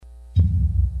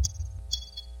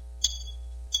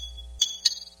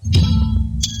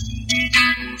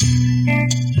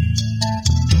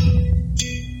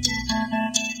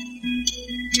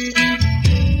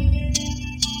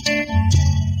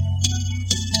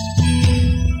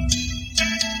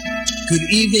Good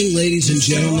evening, ladies and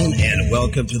gentlemen, and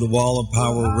welcome to the Wall of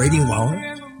Power Radio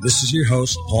Hour. This is your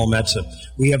host, Paul Metzen.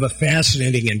 We have a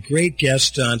fascinating and great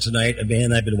guest on tonight, a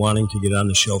man I've been wanting to get on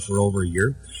the show for over a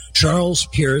year. Charles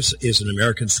Pierce is an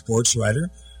American sports writer,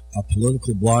 a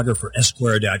political blogger for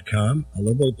Esquire.com, a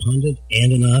liberal pundit,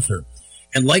 and an author.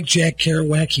 And like Jack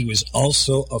Kerouac, he was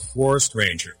also a forest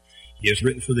ranger. He has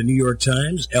written for the New York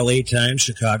Times, LA Times,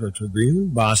 Chicago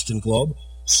Tribune, Boston Globe,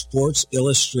 Sports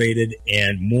Illustrated,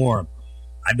 and more.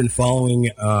 I've been following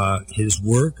his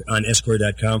work on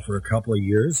Esquire.com for a couple of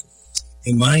years.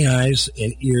 In my eyes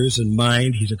and ears and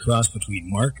mind, he's a cross between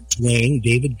Mark Twain,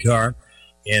 David Carr,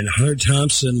 and Hunter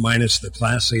Thompson, minus the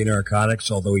Class A narcotics,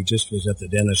 although he just was at the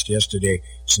dentist yesterday,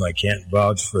 so I can't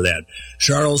vouch for that.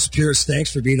 Charles Pierce,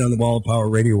 thanks for being on the Wall of Power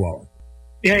Radio Hour.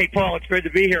 Hey, Paul, it's great to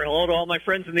be here. Hello to all my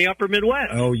friends in the upper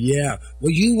Midwest. Oh, yeah.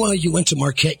 Well, you went to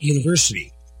Marquette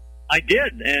University. I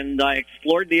did, and I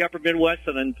explored the upper Midwest,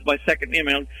 and then my second,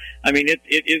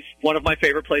 it is one of my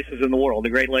favorite places in the world. The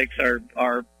Great Lakes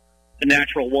are a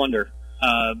natural wonder,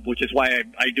 which is why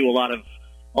I do a lot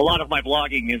of my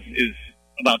blogging is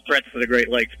about threats to the Great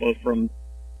Lakes, both from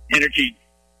energy,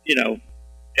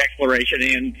 exploration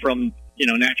and from,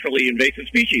 naturally invasive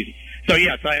species. So,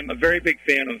 yes, I am a very big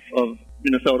fan of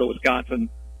Minnesota, Wisconsin,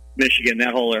 Michigan,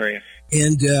 that whole area.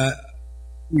 And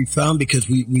we found, because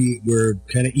we were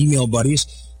kind of email buddies,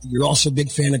 you're also a big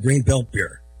fan of Grain Belt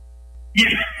beer. Yeah.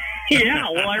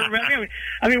 Well, I remember.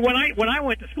 When I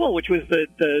went to school, which was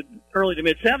the early to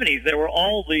mid '70s, there were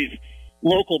all these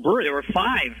local breweries. There were 5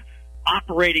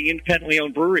 operating independently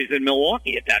owned breweries in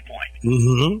Milwaukee at that point.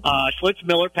 Mm-hmm. Schlitz,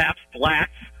 Miller, Pabst,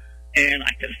 Blatz, and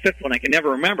the fifth one I can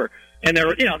never remember. And there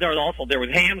was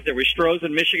Hams, there was Stroh's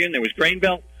in Michigan, there was Grain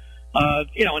Belt.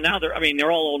 And now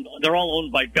they're all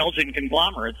owned by Belgian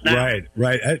conglomerates now.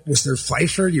 Right. Was there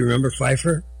Pfeiffer? Do you remember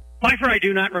Pfeiffer? Pfeiffer, I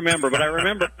do not remember, but I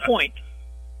remember Point.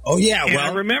 Oh yeah,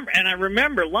 I remember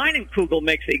Leinenkugel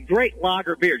makes a great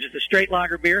lager beer, just a straight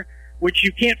lager beer, which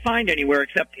you can't find anywhere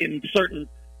except in certain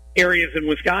areas in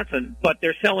Wisconsin. But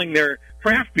they're selling their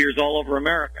craft beers all over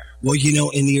America. Well,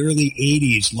 in the early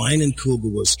 '80s,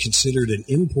 Leinenkugel was considered an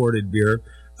imported beer.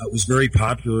 It was very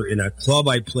popular in a club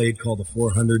I played called the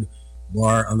 400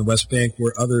 Bar on the West Bank,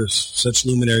 where others, such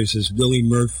luminaries as Willie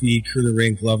Murphy, Curtis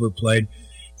Ray Glover played.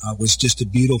 Was just a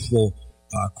beautiful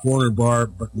corner bar,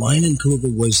 but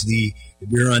Leinenkugel was the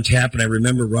beer on tap, and I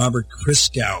remember Robert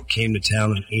Christgau came to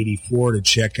town in '84 to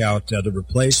check out the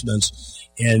replacements,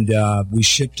 and we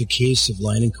shipped a case of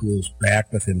Leinenkugels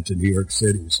back with him to New York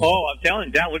City. So. Oh, I'm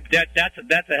telling you,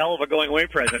 that's a hell of a going-away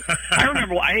present. I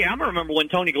remember when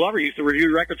Tony Glover used to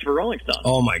review records for Rolling Stone.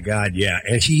 Oh, my God, yeah.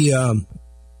 And he, of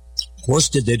course,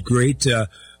 did that great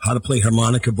How to Play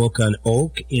Harmonica book on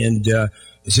oak, and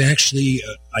it's actually,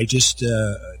 I just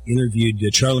interviewed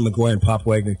Charlie McGuire and Pop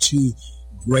Wagner, 2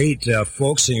 great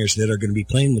folk singers that are going to be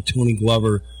playing with Tony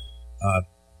Glover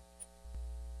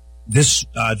this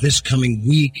coming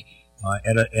week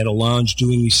at a lounge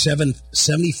doing the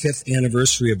 75th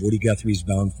anniversary of Woody Guthrie's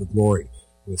Bound for Glory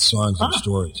with songs and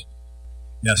stories.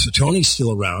 Yeah, so Tony's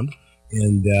still around.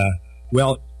 And,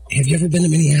 have you ever been to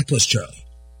Minneapolis, Charlie?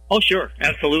 Oh, sure.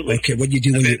 Absolutely. Okay, what do you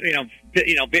do?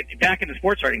 Back in the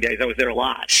sports writing days, I was there a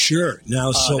lot. Sure.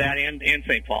 Now, that and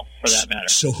St. Paul, for that matter.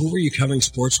 So who were you covering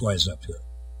sports-wise up here?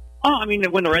 Oh,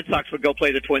 when the Red Sox would go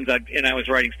play the Twins, and I was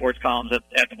writing sports columns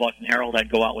at the Boston Herald, I'd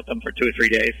go out with them for 2 or 3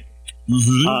 days.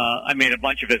 Mm-hmm. I made a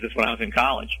bunch of visits when I was in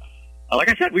college. Like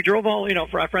I said, we drove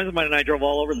friends of mine and I drove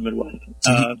all over the Midwest.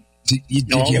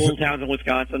 All the little towns in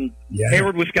Wisconsin. Yeah.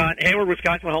 Hayward,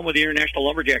 Wisconsin, home of the International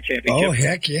Lumberjack Championship. Oh,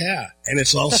 heck yeah. And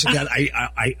it's also got,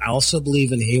 I also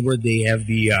believe in Hayward they have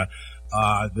the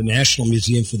National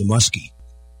Museum for the Muskie.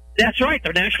 That's right,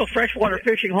 the National Freshwater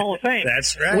Fishing Hall of Fame.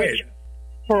 That's right. Which,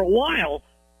 for a while,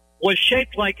 was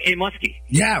shaped like a muskie.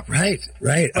 Yeah, right.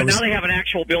 But now they have an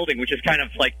actual building, which is kind of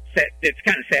it's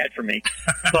kind of sad for me.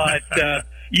 But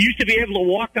you used to be able to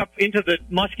walk up into the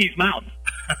muskie's mouth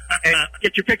and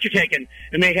get your picture taken,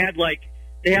 and they had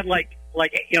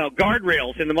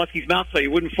guardrails in the muskie's mouth so you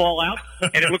wouldn't fall out,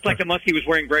 and it looked like the muskie was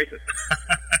wearing braces.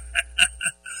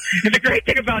 And the great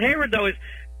thing about Hayward, though, is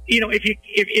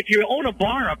if you own a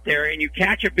bar up there and you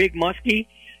catch a big muskie,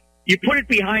 you put it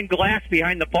behind glass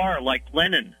behind the bar like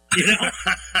Lennon.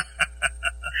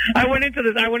 I went into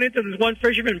this one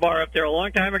fisherman bar up there a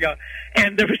long time ago,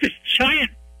 and there was this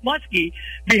giant muskie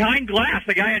behind glass.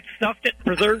 The guy had stuffed it,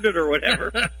 preserved it, or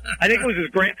whatever. I think it was his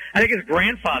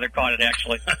grandfather caught it,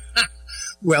 actually.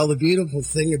 Well, the beautiful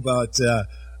thing about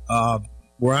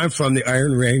where I'm from, the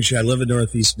Iron Range, I live in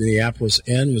northeast Minneapolis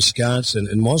and Wisconsin,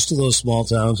 and most of those small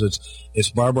towns,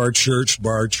 it's bar, church,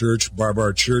 bar, church,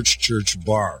 bar, church,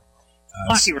 bar.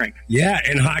 Hockey rink. Yeah,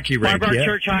 and hockey rink. Barbara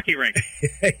Church hockey rink.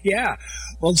 Yeah.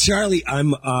 Well, Charlie,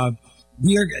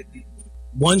 we are.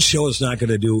 One show is not going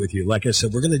to do it with you. Like I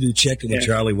said, we're going to do Check In with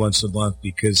Charlie once a month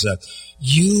because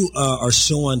you are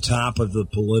so on top of the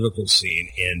political scene,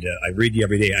 and I read you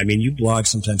every day. I mean, you blog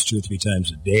sometimes 2 or 3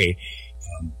 times a day.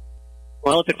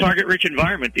 Well, it's a target-rich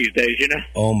environment these days, you know.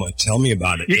 Oh, my, tell me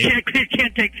about it. You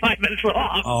can't take 5 minutes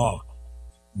off. Oh,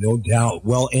 no doubt.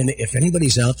 Well, and if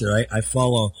anybody's out there, I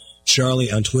follow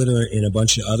Charlie on Twitter and a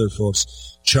bunch of other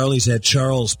folks. Charlie's at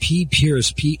Charles P.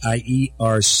 Pierce, Pierce,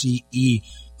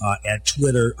 at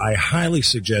Twitter. I highly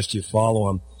suggest you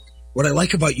follow him. What I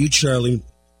like about you, Charlie,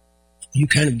 you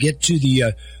kind of get to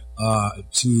the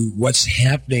to what's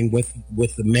happening with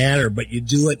the matter, but you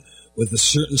do it with a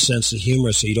certain sense of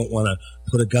humor, so you don't want to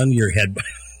put a gun to your head by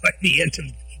the end of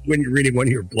when you're reading one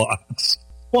of your blogs.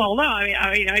 Well, no,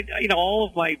 I mean, all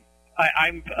of my,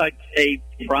 I'm a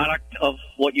product of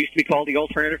what used to be called the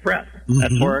alternative press. Mm-hmm.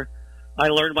 That's where I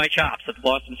learned my chops at the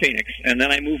Boston Phoenix, and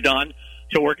then I moved on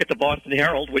to work at the Boston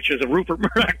Herald, which is a Rupert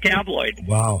Murdoch tabloid.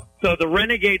 Wow. So the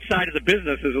renegade side of the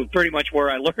business is pretty much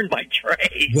where I learned my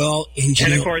trade. Well,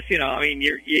 and of course, I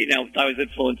was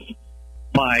influenced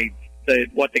by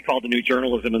what they called the new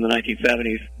journalism in the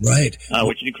 1970s. Right.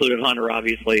 Which included Hunter,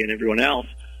 obviously, and everyone else.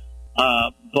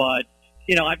 But,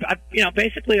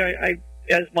 basically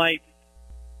as my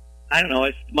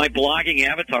blogging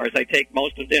avatars, I take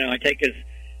most of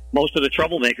the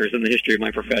troublemakers in the history of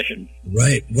my profession.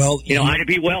 Right. Well, Ida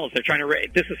B. Wells, they're trying to raise,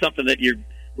 this is something that your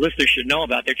listeners should know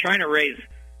about. They're trying to raise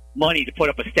money to put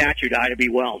up a statue to Ida B.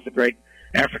 Wells, the great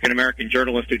African-American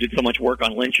journalist who did so much work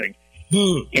on lynching.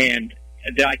 And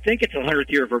I think it's the 100th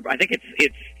year of her, I think it's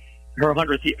her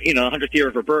 100th year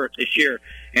of her birth this year.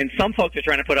 And some folks are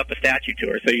trying to put up a statue to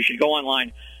her. So you should go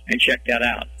online and check that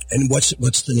out. And what's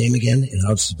the name again?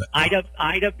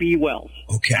 Ida B. Wells.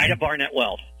 Okay. Ida Barnett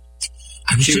Wells.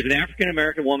 She was an African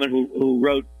American woman who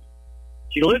wrote.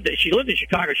 She lived in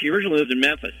Chicago. She originally lived in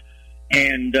Memphis,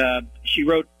 and she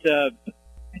wrote.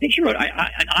 I think she wrote.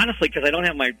 And honestly, because I don't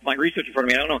have my research in front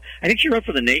of me, I don't know. I think she wrote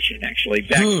for The Nation actually.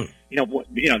 Back, The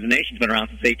Nation's been around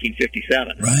since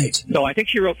 1857. Right. So I think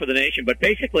she wrote for The Nation, but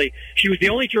basically, she was the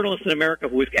only journalist in America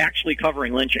who was actually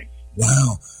covering lynching.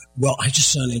 Wow. Well, I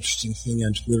just saw an interesting thing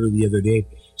on Twitter the other day.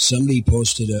 Somebody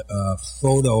posted a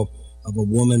photo of a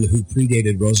woman who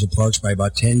predated Rosa Parks by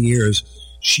about 10 years.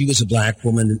 She was a black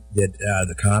woman that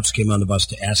the cops came on the bus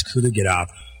to ask her to get off,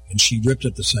 and she ripped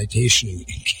up the citation and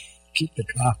kicked the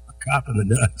cop in the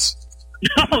nuts.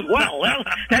 Oh, well,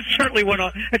 that's certainly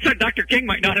that's what Dr. King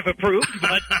might not have approved,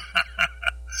 but...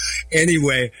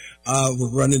 Anyway, we're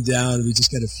running down. We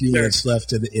just got a few minutes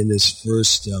left in this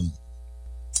first...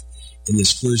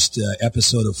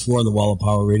 episode of 4 on the Wall of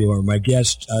Power Radio Hour. My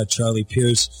guest, Charlie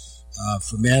Pierce,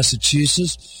 from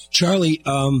Massachusetts. Charlie,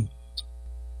 the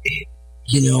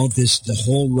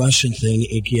whole Russian thing,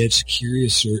 it gets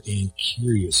curiouser and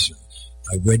curiouser.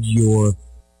 I read your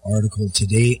article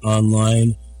today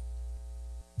online.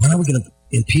 When are we going to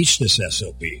impeach this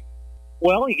SOB?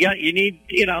 Well, you need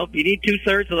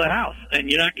 2/3 of the House, and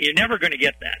you're never going to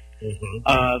get that.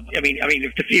 Mm-hmm.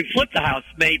 If you flip the House,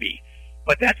 maybe.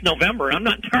 But that's November. I'm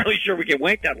not entirely sure we can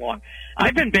wait that long.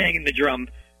 I've been banging the drum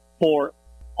for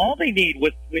all they need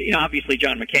with, obviously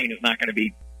John McCain is not going to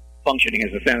be functioning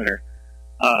as a senator.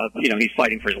 He's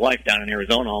fighting for his life down in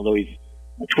Arizona, although he's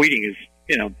tweeting his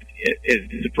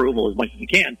disapproval as much as he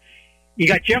can. You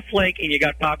got Jeff Flake and you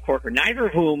got Bob Corker, neither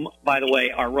of whom, by the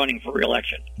way, are running for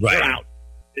re-election. Right. They're out.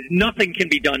 Nothing can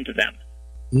be done to them.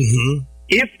 Mm-hmm.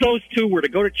 If those two were to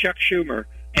go to Chuck Schumer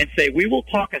and say, we will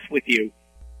caucus with you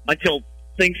until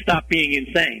things stop being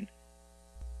insane,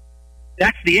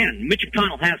 that's the end. Mitch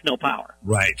McConnell has no power.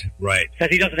 Right. Because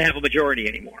he doesn't have a majority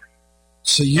anymore.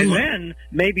 And then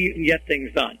maybe you can get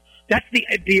things done. That's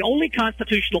the only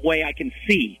constitutional way I can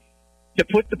see to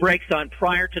put the brakes on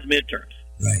prior to the midterms.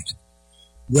 Right.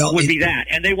 Well, would be that,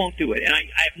 and they won't do it, and I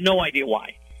have no idea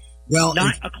why. Well,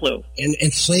 not a clue.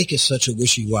 And Flake is such a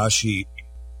wishy-washy.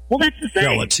 Well, that's the thing.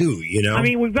 Fella too, I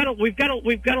mean, we've got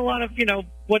a lot of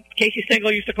what Casey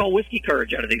Stengel used to call whiskey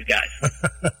courage out of these guys.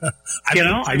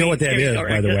 I know what that is.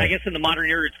 By the way, I guess in the modern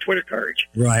era, it's Twitter courage.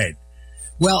 Right.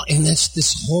 Well, and that's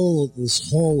this whole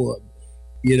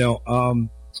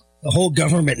the whole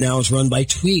government now is run by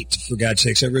tweets. For God's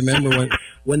sakes, I remember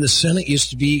when the Senate used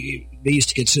to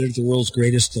consider it the world's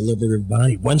greatest deliberative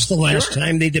body. When's the last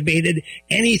time they debated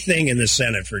anything in the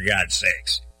Senate? For God's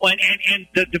sakes. Well, and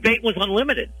the debate was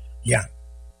unlimited. Yeah.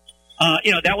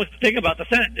 That was the thing about the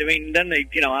Senate. I mean, then they,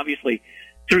 obviously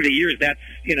through the years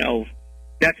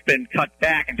that's been cut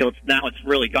back until it's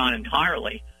really gone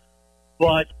entirely.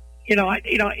 But,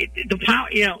 the power,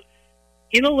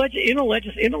 in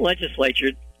the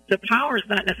legislature, the power is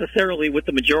not necessarily with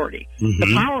the majority. Mm-hmm.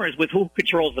 The power is with who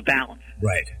controls the balance.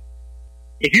 Right.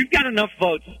 If you've got enough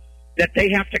votes that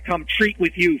they have to come treat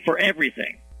with you for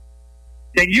everything,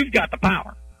 then you've got the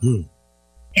power. Hmm.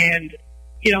 And,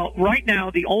 right now,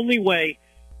 the only way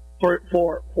for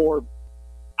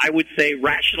I would say,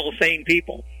 rational, sane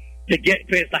people to get,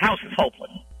 because the House is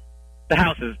hopeless. The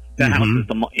House is,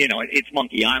 it's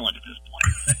Monkey Island at this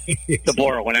point, to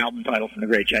borrow an album title from the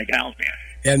great Jack Howells Band.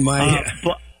 And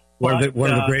one of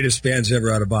the greatest bands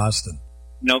ever out of Boston.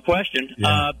 No question.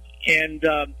 Yeah.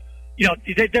 They're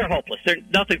hopeless.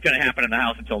 Nothing's going to happen in the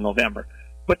House until November.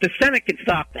 But the Senate can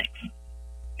stop things.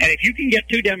 And if you can get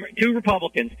two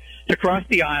Republicans to cross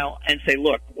the aisle and say,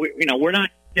 look, we're not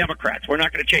Democrats. We're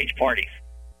not going to change parties.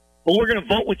 But we're going to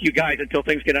vote with you guys until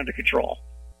things get under control.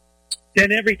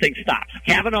 Then everything stops.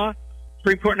 Kavanaugh,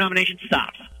 Supreme Court nomination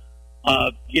stops.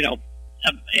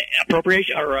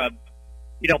 Appropriation or,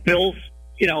 bills,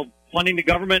 funding the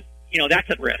government,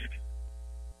 that's at risk.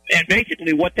 And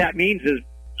basically what that means is,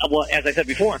 well, as I said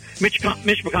before, Mitch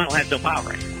McConnell has no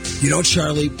power.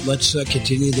 Charlie, let's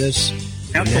continue this.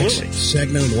 Absolutely. Next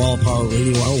segment of the Wall of Power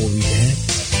Radio Hour. We'll be back.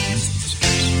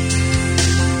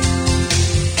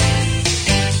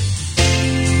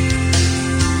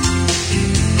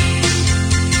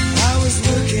 I was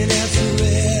looking at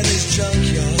Loretta's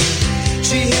junkyard.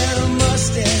 She had a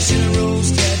mustache and a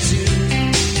rose tattoo.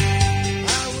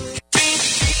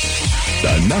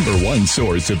 The number one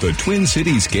source of the Twin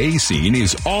Cities gay scene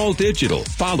is all digital.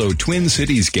 Follow Twin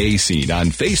Cities Gay Scene on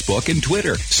Facebook and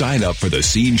Twitter. Sign up for the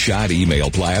Scene Shot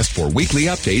email blast for weekly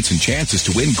updates and chances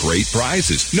to win great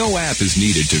prizes. No app is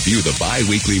needed to view the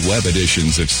bi-weekly web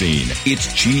editions of Scene. It's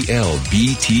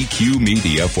GLBTQ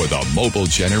media for the mobile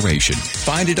generation.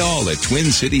 Find it all at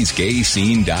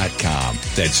TwinCitiesGayScene.com.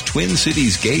 That's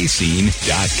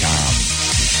TwinCitiesGayScene.com.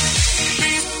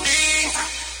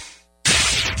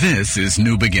 This is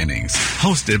New Beginnings,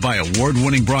 hosted by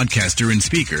award-winning broadcaster and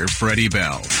speaker Freddie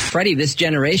Bell. Freddie, this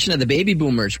generation of the baby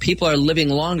boomers, people are living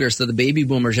longer, so the baby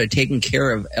boomers are taking care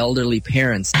of elderly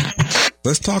parents.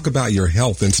 Let's talk about your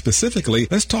health, and specifically,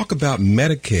 let's talk about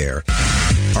Medicare.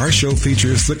 Our show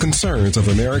features the concerns of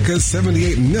America's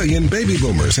 78 million baby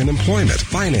boomers in employment,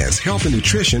 finance, health and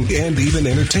nutrition, and even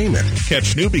entertainment.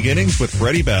 Catch New Beginnings with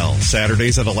Freddie Bell,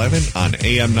 Saturdays at 11 on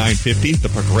AM 950, the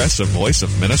progressive voice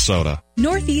of Minnesota.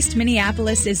 Northeast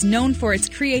Minneapolis is known for its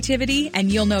creativity,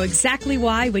 and you'll know exactly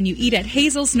why when you eat at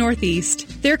Hazel's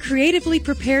Northeast. Their creatively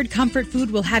prepared comfort food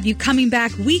will have you coming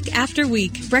back week after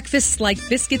week. Breakfasts like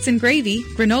biscuits and gravy,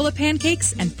 granola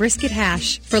pancakes, and brisket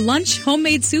hash. For lunch,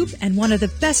 homemade soup, and one of the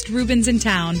best Reubens in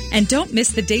town. And don't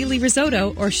miss the daily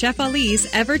risotto or Chef Ali's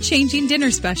ever-changing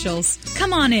dinner specials.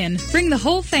 Come on in. Bring the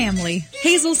whole family.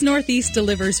 Hazel's Northeast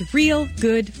delivers real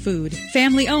good food.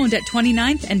 Family owned at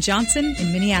 29th and Johnson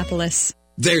in Minneapolis.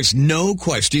 There's no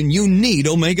question you need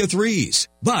omega-3s.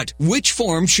 But which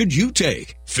form should you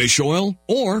take? Fish oil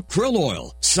or krill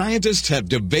oil? Scientists have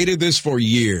debated this for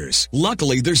years.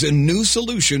 Luckily, there's a new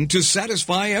solution to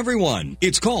satisfy everyone.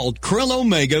 It's called Krill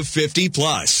Omega 50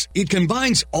 Plus. It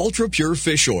combines ultra-pure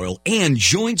fish oil and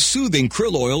joint-soothing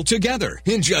krill oil together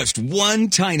in just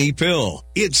one tiny pill.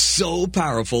 It's so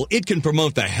powerful, it can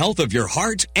promote the health of your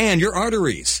heart and your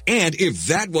arteries. And if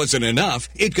that wasn't enough,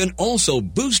 it can also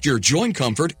boost your joint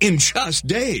comfort in just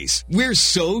days. We're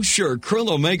so sure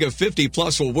Krill Omega 50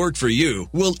 Plus will work for you.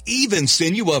 We'll even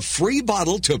send you a free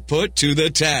bottle to put to the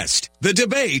test. The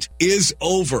debate is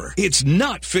over. It's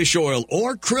not fish oil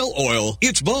or krill oil.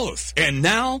 It's both. And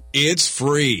now it's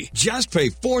free. Just pay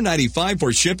 $4.95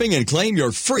 for shipping and claim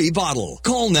your free bottle.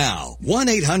 Call now.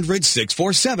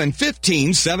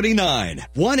 1-800-647-1579.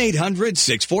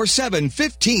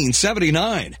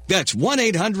 1-800-647-1579. That's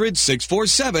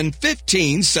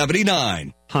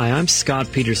 1-800-647-1579. Hi, I'm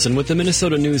Scott Peterson with the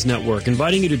Minnesota News Network,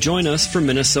 inviting you to join us for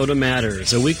Minnesota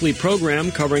Matters, a weekly program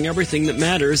covering everything that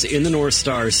matters in the North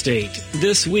Star State.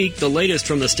 This week, the latest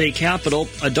from the state capitol,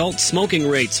 adult smoking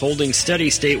rates holding steady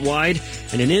statewide,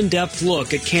 and an in-depth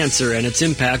look at cancer and its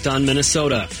impact on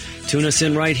Minnesota. Tune us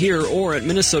in right here or at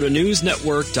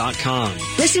MinnesotaNewsNetwork.com.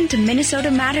 Listen to Minnesota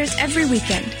Matters every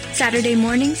weekend, Saturday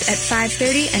mornings at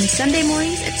 5:30 and Sunday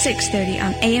mornings at 6:30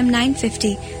 on AM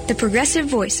 950, the progressive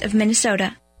voice of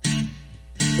Minnesota.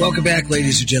 Welcome back,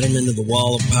 ladies and gentlemen, to the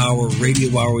Wall of Power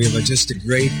Radio Hour. We have just a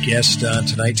great guest on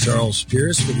tonight, Charles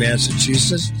Pierce from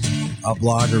Massachusetts, a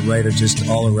blogger, writer, just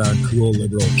all-around cool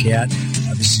liberal cat.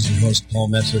 This is your host, Paul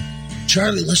Metzer.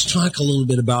 Charlie, let's talk a little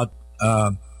bit about...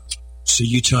 So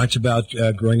you talked about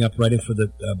growing up writing for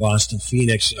the Boston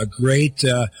Phoenix, a great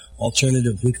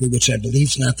alternative weekly, which I believe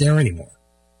is not there anymore.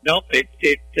 Nope, it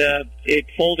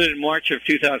folded in March of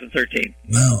 2013.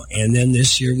 Wow, and then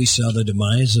this year we saw the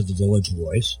demise of the Village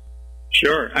Voice.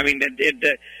 Sure. I mean,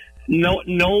 no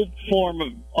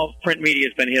form of print media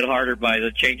has been hit harder by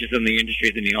the changes in the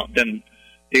industry than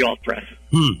the alt press.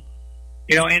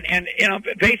 You know, and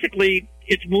basically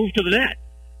it's moved to the net.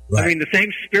 Right. I mean, the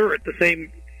same spirit, the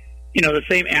same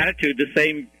attitude, the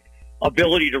same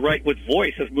ability to write with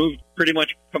voice has moved pretty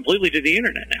much completely to the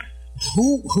internet now.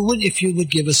 Who would, if you would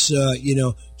give us,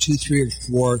 2, 3, or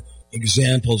 4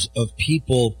 examples of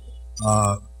people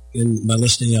in my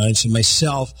listening audience and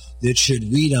myself that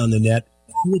should read on the net,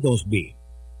 who would those be?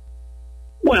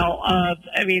 Well,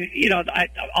 I mean,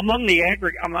 among the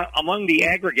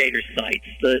aggregator sites,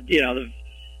 the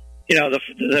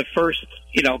first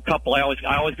couple, I always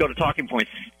go to Talking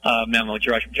Points memo,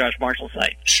 Josh Marshall's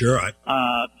site. Sure.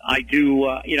 I do.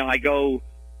 I go.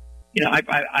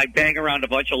 I bang around a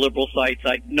bunch of liberal sites.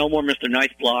 No More Mr.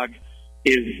 Nice blog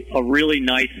is a really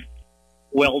nice,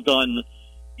 well done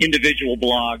individual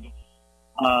blog,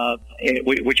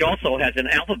 which also has an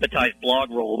alphabetized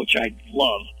blog roll, which I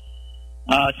love.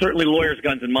 Certainly, Lawyers,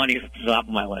 Guns, and Money is at the top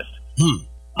of my list.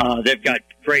 They've got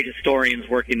great historians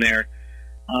working there.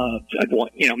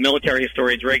 Military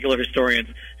historians, regular historians.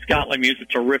 Scott Lemieux is a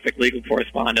terrific legal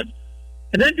correspondent.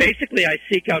 And then basically, I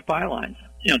seek out bylines.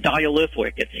 Dahlia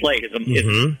Lithwick at Slate is a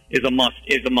must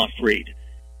read.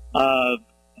 I'm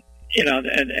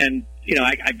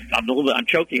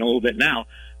choking a little bit now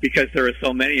because there are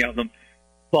so many of them.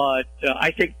 But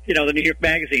I think the New York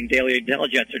Magazine Daily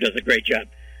Intelligencer does a great job.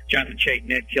 Jonathan Chait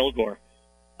and Ed Kilgore.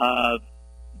 And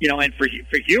for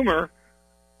humor,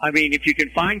 I mean, if you can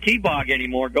find T-Bog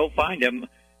anymore, go find him.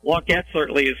 Wonkat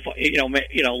certainly is,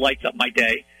 lights up my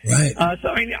day. Right. So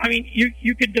I mean,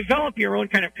 you could develop your own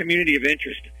kind of community of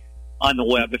interest on the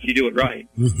web if you do it right.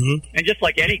 Mm-hmm. And just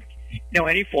like any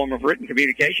form of written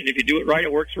communication, if you do it right,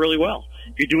 it works really well.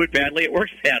 If you do it badly, it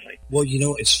works badly. Well,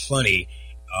 it's funny.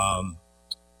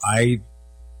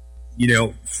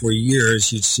 For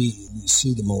years you'd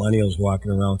see the millennials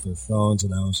walking around with their phones,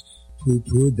 and I was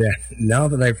poo-pooed that. Now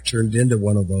that I've turned into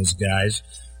one of those guys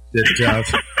that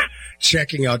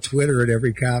checking out Twitter at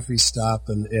every coffee stop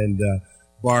and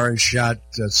bar and shot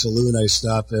saloon I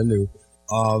stop into.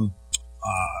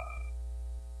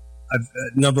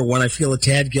 Number one, I feel a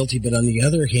tad guilty, but on the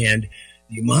other hand,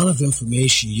 the amount of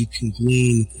information you can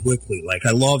glean quickly. Like,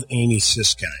 I love Amy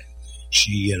Siskine.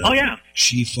 She, oh yeah,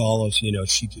 she follows.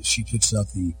 She puts out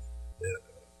the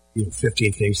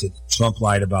 15 things that Trump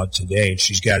lied about today, and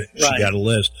she's got a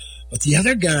list. But the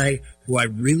other guy who I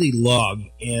really love,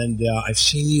 and I've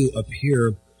seen you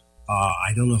appear.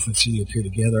 I don't know if I've seen you appear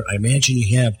together. I imagine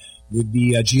you have. Would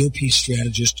be GOP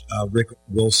strategist Rick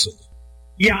Wilson.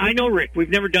 Yeah, I know Rick. We've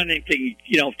never done anything,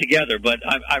 together. But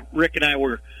Rick and I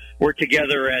were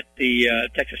together at the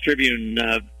Texas Tribune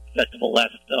Festival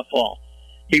last fall.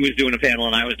 He was doing a panel,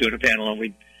 and I was doing a panel, and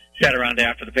we sat around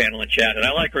after the panel and chatted.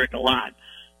 I like Rick a lot.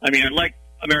 I mean, I'd like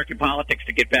American politics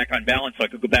to get back on balance so I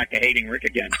could go back to hating Rick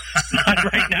again. Not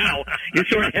right now. You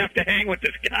sort of have to hang with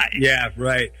this guy. Yeah,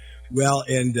 right. Well,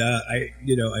 and I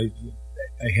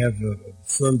have a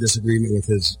firm disagreement with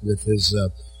his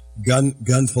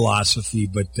gun philosophy,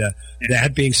 but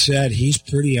that being said, he's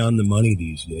pretty on the money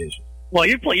these days. Well,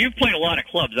 you've played a lot of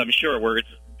clubs, I'm sure, where it's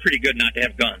pretty good not to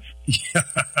have guns.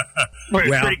 Where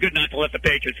it's pretty good not to let the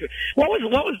Patriots. What was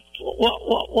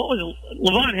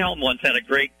Levon Helm once had a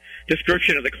great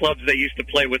description of the clubs they used to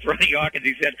play with Ronnie Hawkins.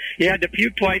 He said you had to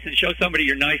puke twice and show somebody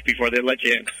you're nice before they let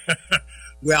you in.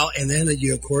 Well, and then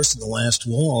of course in The Last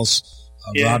Waltz,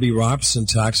 Robbie Robertson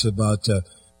talks about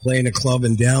playing a club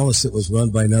in Dallas that was run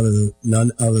by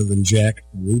none other than Jack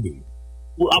Ruby.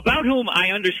 Well, about whom I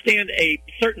understand a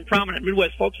certain prominent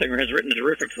Midwest folk singer has written a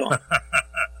terrific song.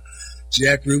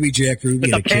 Jack Ruby.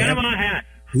 With a Panama hat.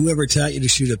 Whoever taught you to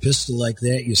shoot a pistol like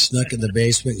that? You snuck in the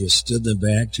basement, you stood in the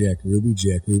back, Jack Ruby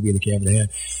in a cabin hat.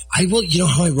 You know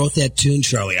how I wrote that tune,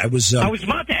 Charlie? I was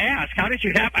about to ask, how did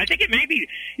you have? I think it may be,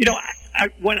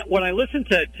 when I listened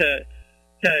to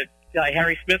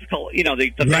Harry Smith,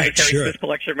 the Harry Smith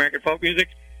collection of American folk music.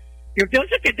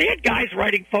 They had guys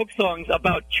writing folk songs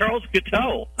about Charles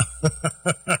Guiteau,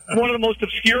 one of the most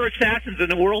obscure assassins in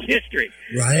the world history.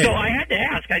 Right. So I had to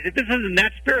ask. I said, "This isn't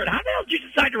that spirit. How the hell did you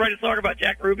decide to write a song about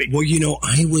Jack Ruby?" Well,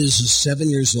 I was 7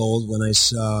 years old when I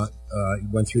saw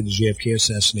went through the JFK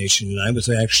assassination, and I was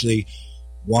actually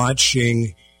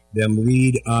watching them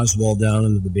lead Oswald down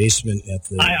into the basement at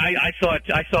the. I saw it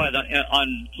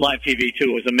on live TV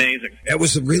too. It was amazing. That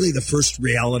was really the first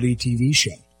reality TV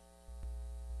show.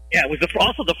 Yeah, it was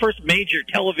also the first major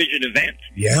television event.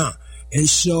 Yeah, and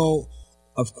so,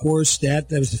 of course,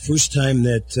 that was the first time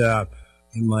that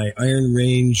in my Iron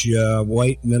Range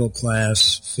white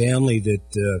middle-class family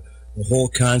that the whole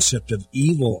concept of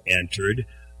evil entered.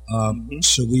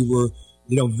 So we were,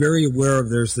 very aware of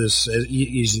there's this, as a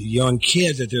young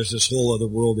kid, that there's this whole other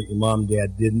world that your mom and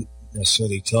dad didn't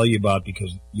necessarily tell you about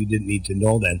because you didn't need to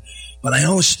know then. But I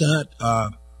always thought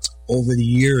over the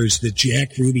years that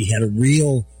Jack Ruby had a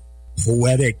real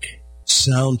poetic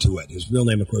sound to it. His real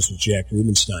name, of course, was Jack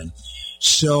Rubenstein.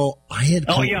 So I had...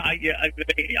 I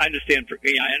understand.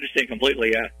 I understand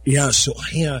completely, yeah. Yeah, so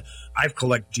I've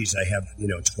collected, I have,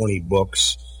 20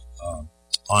 books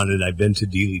on it. I've been to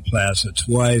Dealey Plaza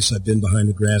twice. I've been behind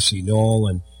the grassy knoll,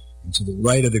 and to the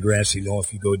right of the grassy knoll,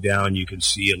 if you go down, you can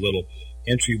see a little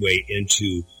entryway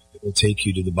into, it will take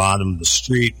you to the bottom of the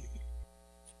street.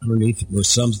 Underneath, where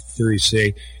some theories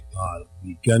say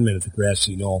the gunman at the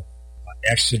grassy knoll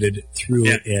exited through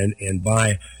it and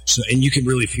by. So, and you can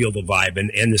really feel the vibe.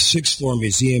 And the sixth floor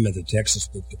museum at the Texas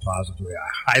Book Depository,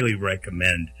 I highly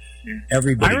recommend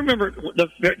everybody. I remember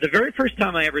the very first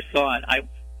time I ever saw it, I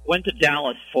went to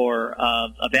Dallas for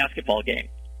a basketball game.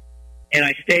 And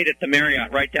I stayed at the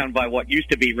Marriott right down by what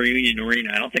used to be Reunion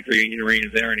Arena. I don't think Reunion Arena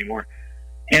is there anymore.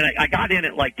 And I got in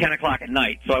at like 10 o'clock at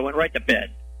night, so I went right to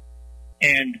bed.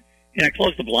 And I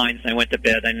closed the blinds and I went to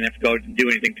bed. I didn't have to go and do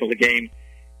anything till the game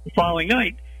the following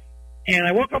night. And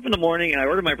I woke up in the morning and I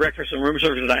ordered my breakfast and room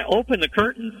service and I opened the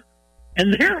curtains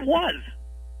and there it was.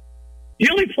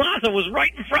 Dealey Plaza was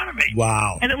right in front of me.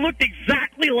 Wow. And it looked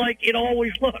exactly like it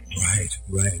always looked.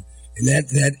 Right. And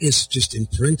that is just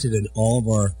imprinted in all of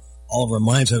our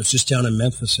minds. I was just down in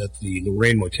Memphis at the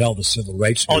Lorraine Motel, the Civil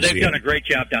Rights Museum. Oh, they've done a great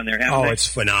job down there, haven't they? It's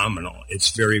phenomenal.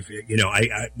 It's very,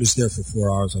 I was there for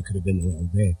 4 hours. I could have been there all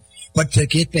day. But to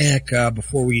get back,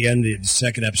 before we end the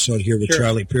second episode here with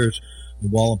Charlie Pierce, the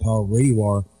Wall of Power Radio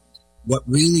Hour, what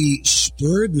really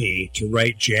spurred me to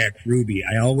write Jack Ruby,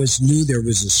 I always knew there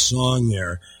was a song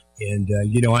there. And,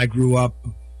 I grew up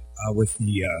with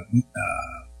the,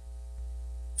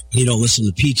 listen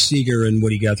to Pete Seeger and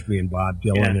Woody Guthrie and Bob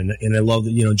Dylan. And I love,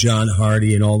 John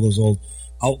Hardy and all those old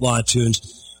outlaw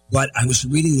tunes. But I was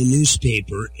reading the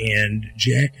newspaper, and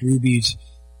Jack Ruby's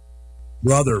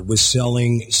brother was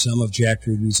selling some of Jack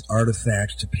Ruby's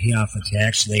artifacts to pay off a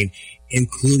tax lien,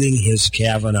 including his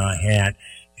Kavanaugh hat.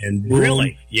 And boom,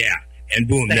 really? Yeah. And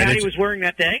boom. The hat he was wearing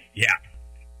that day? Yeah.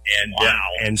 And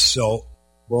and so,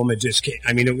 boom, it just came.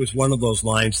 I mean, it was one of those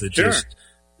lines that just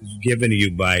was given to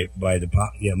you by the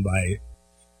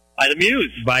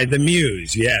muse. By the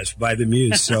muse, yes, by the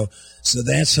muse. So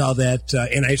that's how that.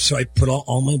 And I put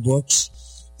all my books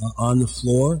on the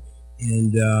floor,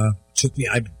 and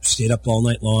I stayed up all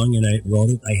night long, and I wrote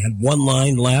it. I had one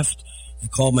line left. I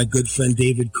called my good friend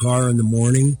David Carr in the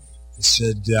morning. I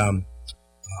said,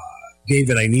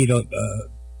 David, I need a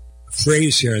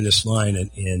phrase here in this line,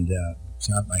 and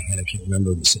top of my head, I can't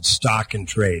remember. It said stock and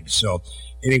trade. So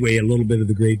anyway, a little bit of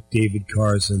the great David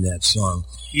Carr's in that song.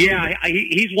 Yeah,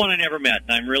 he's one I never met,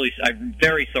 and I'm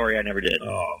very sorry I never did.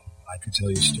 Oh, I could tell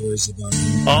you stories about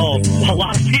him. Oh, a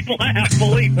lot of people have,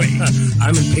 believe me.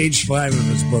 I'm on page 5 of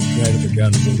his book, Right of the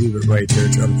Gun. We'll leave it right there,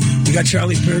 Charlie. We got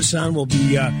Charlie Pierce on. We'll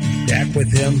be back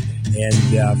with him, and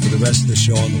for the rest of the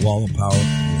show on the Wall of Power.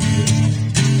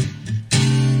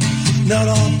 Not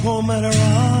all poor men are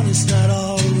honest, not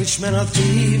all rich men are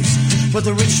thieves. But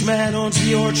the rich man owns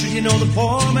the orchard, the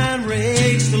poor man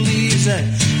rakes the leaves. And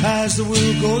as the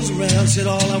wheel goes around, said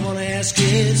all I want to ask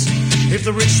is, if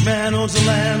the rich man owns the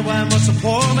land, why must the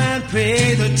poor man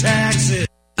pay the taxes?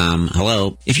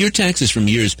 Hello. If your taxes from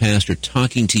years past are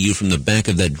talking to you from the back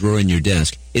of that drawer in your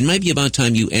desk, it might be about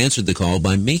time you answered the call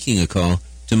by making a call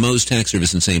to Moe's Tax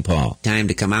Service in St. Paul. Time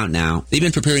to come out now. They've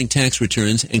been preparing tax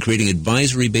returns and creating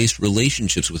advisory-based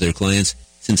relationships with their clients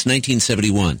since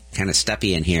 1971. Kind of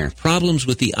stuffy in here. Problems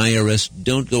with the IRS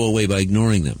don't go away by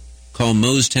ignoring them. Call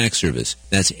Moe's Tax Service.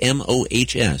 That's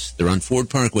M-O-H-S. They're on Ford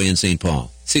Parkway in St.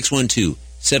 Paul.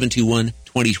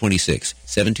 612-721-2026.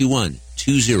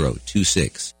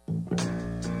 721-2026.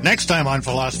 Next time on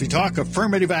Philosophy Talk,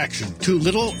 affirmative action. Too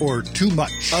little or too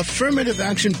much? Affirmative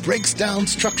action breaks down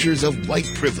structures of white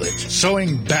privilege.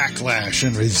 Sowing backlash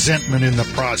and resentment in the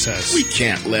process. We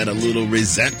can't let a little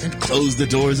resentment close the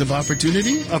doors of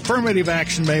opportunity. Affirmative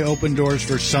action may open doors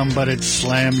for some, but it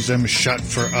slams them shut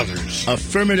for others.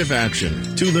 Affirmative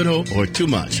action. Too little or too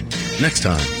much. Next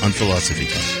time on Philosophy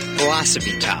Talk.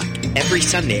 Philosophy Talk. Every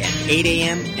Sunday at 8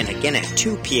 a.m. and again at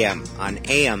 2 p.m. on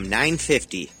AM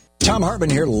 950. Tom Hartman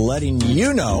here, letting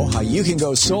you know how you can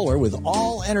go solar with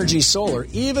All Energy Solar,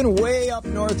 even way up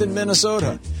north in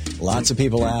Minnesota. Lots of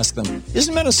people ask them,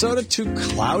 isn't Minnesota too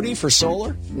cloudy for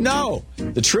solar? No.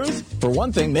 The truth? For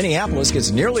one thing, Minneapolis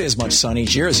gets nearly as much sun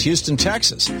each year as Houston,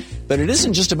 Texas. But it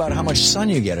isn't just about how much sun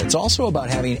you get. It's also about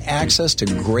having access to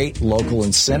great local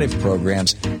incentive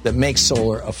programs that make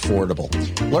solar affordable.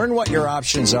 Learn what your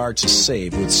options are to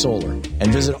save with solar and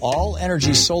visit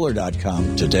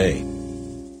allenergysolar.com today.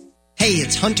 Hey,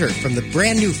 it's Hunter from the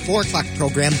brand new 4 o'clock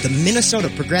program, the Minnesota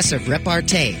Progressive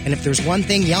Repartee. And if there's one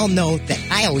thing y'all know that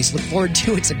I always look forward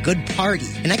to, it's a good party.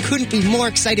 And I couldn't be more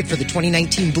excited for the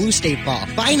 2019 Blue State Ball.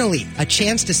 Finally, a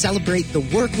chance to celebrate the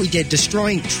work we did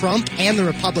destroying Trump and the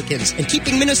Republicans and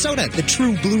keeping Minnesota the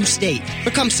true blue state.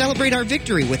 But come celebrate our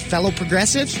victory with fellow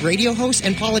progressives, radio hosts,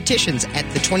 and politicians at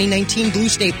the 2019 Blue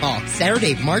State Ball,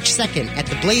 Saturday, March 2nd at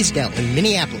the Blaisdell in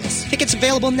Minneapolis. Tickets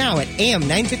available now at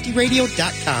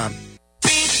am950radio.com.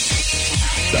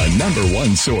 The number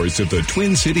one source of the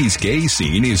Twin Cities gay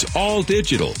scene is all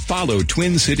digital. Follow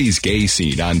Twin Cities Gay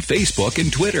Scene on Facebook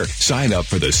and Twitter. Sign up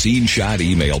for the Scene Shot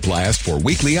email blast for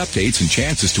weekly updates and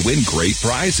chances to win great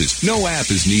prizes. No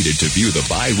app is needed to view the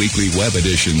bi-weekly web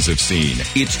editions of Scene.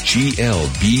 It's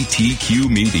GLBTQ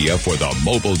media for the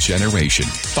mobile generation.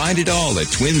 Find it all at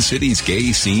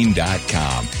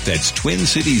TwinCitiesGayScene.com. That's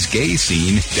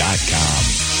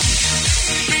TwinCitiesGayScene.com.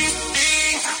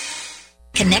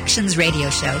 Connections Radio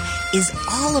Show is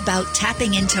all about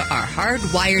tapping into our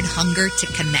hardwired hunger to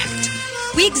connect.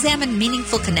 We examine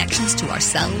meaningful connections to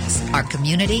ourselves, our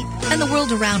community, and the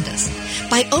world around us.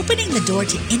 By opening the door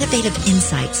to innovative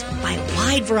insights by a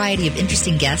wide variety of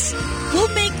interesting guests,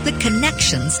 we'll make the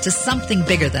connections to something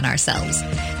bigger than ourselves.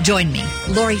 Join me,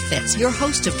 Lori Fitz, your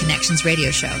host of Connections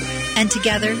Radio Show, and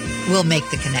together we'll make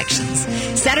the connections.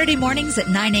 Saturday mornings at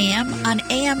 9 a.m. on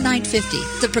AM 950,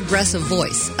 the progressive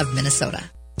voice of Minnesota.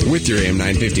 With your AM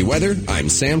 950 weather, I'm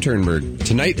Sam Turnberg.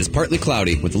 Tonight is partly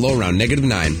cloudy with a low around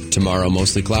 -9. Tomorrow,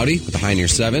 mostly cloudy with a high near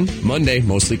 7. Monday,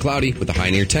 mostly cloudy with a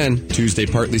high near 10. Tuesday,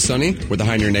 partly sunny with a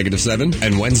high near -7.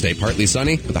 And Wednesday, partly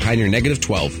sunny with a high near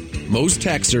 -12. Moe's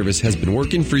Tax Service has been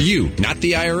working for you, not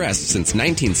the IRS, since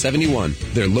 1971.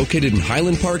 They're located in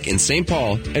Highland Park in St.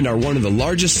 Paul and are one of the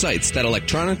largest sites that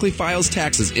electronically files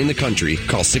taxes in the country.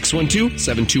 Call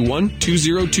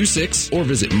 612-721-2026 or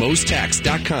visit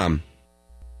moestax.com.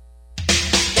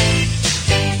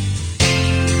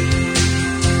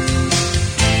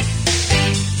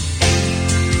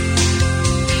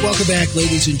 Welcome back,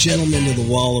 ladies and gentlemen, to the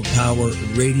Wall of Power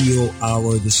Radio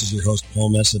Hour. This is your host, Paul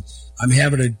Messa. I'm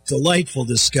having a delightful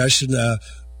discussion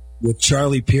with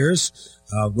Charlie Pierce,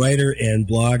 writer and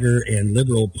blogger and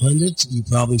liberal pundit. You've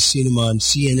probably seen him on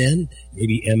CNN,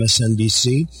 maybe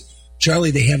MSNBC.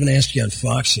 Charlie, they haven't asked you on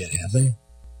Fox yet, have they?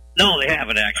 No, they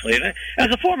haven't, actually. And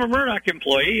as a former Murdoch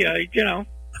employee, I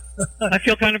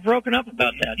feel kind of broken up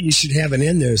about that. You should have it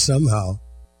in there somehow.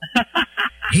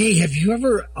 Hey, have you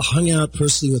ever hung out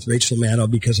personally with Rachel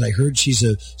Maddow? Because I heard she's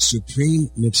a supreme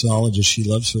mixologist. She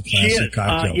loves her classic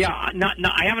cocktails. I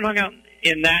haven't hung out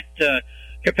in that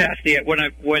capacity yet. When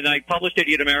I published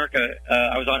Idiot America,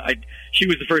 she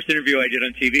was the first interview I did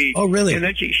on TV. Oh, really? And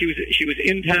then she was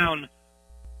in town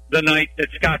the night that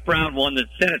Scott Brown won the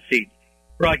Senate seat,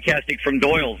 broadcasting from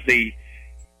Doyle's, the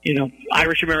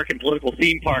Irish-American political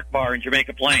theme park bar in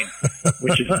Jamaica Plain,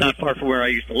 which is not far from where I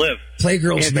used to live.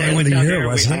 Playgirl's Man of the Year,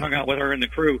 wasn't it? I hung out with her and the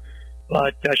crew,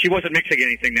 but she wasn't mixing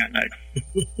anything that night.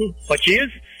 But she is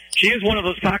one of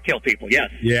those cocktail people, yes.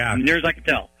 Yeah. Near as I can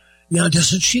tell. Now,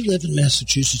 doesn't she live in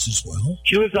Massachusetts as well?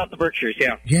 She lives out in the Berkshires,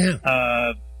 yeah. Yeah.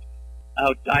 I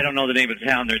don't know the name of the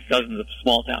town. There's dozens of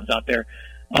small towns out there.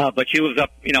 But she lives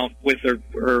up, with her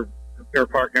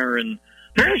partner, and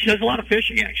apparently she does a lot of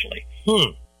fishing, actually.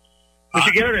 We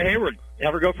should get her to Hayward.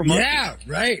 Have her go for muskie. Yeah,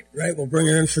 right. We'll bring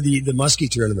her in for the muskie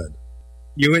tournament.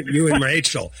 You and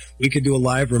Rachel. We could do a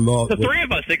live remote. The three of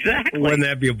us, exactly. Wouldn't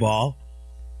that be a ball?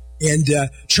 And,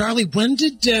 Charlie, when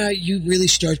did you really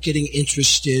start getting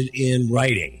interested in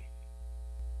writing?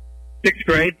 6th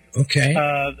grade. Okay.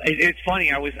 It's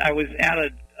funny. I was at a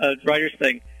writer's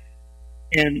thing,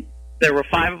 and there were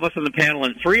 5 of us on the panel,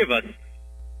 and 3 of us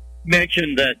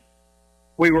mentioned that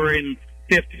we were in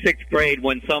 5th, 6th grade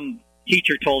when some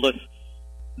teacher told us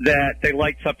that they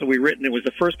liked something we written. It was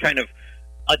the first kind of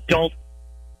adult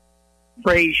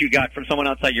praise you got from someone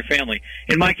outside your family.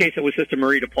 In my case, it was Sister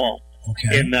Marie DePaul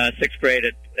in 6th grade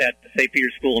at St.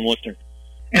 Peter's School in Worcester.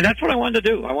 And that's what I wanted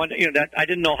to do. I wanted, that I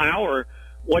didn't know how or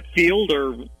what field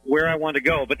or where I wanted to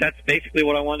go, but that's basically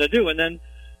what I wanted to do. And then,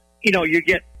 you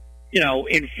get,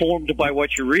 informed by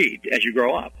what you read as you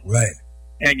grow up. Right.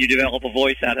 And you develop a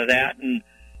voice out of that. And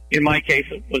in my case,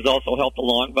 it was also helped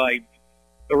along by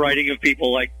the writing of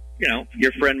people like,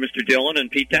 your friend Mr. Dylan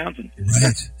and Pete Townsend.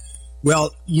 Right.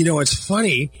 Well, it's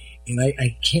funny, and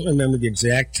I can't remember the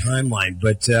exact timeline,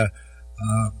 but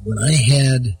when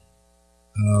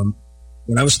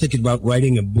I was thinking about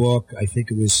writing a book, I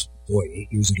think it was,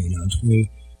 8 years ago now,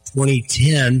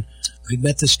 2010, I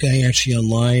met this guy actually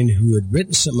online who had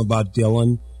written something about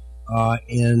Dylan,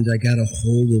 and I got a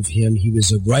hold of him. He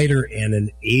was a writer and an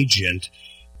agent,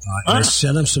 and I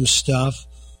sent him some stuff.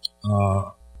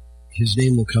 His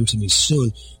name will come to me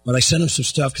soon, but I sent him some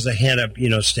stuff because I had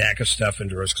a stack of stuff in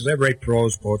drawers because I write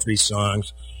prose, poetry,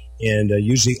 songs, and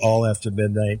usually all after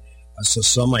midnight. So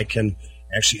some I can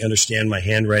actually understand my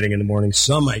handwriting in the morning.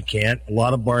 Some I can't. A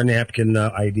lot of bar napkin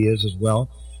ideas as well,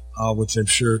 which I'm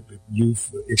sure you've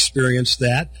experienced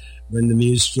that. When the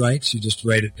muse strikes, you just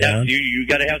write it down. Yeah, you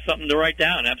got to have something to write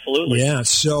down, absolutely. Yeah,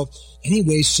 so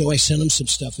anyway, I sent him some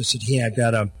stuff. I said, hey, I've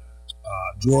got a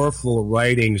drawer full of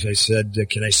writings. I said,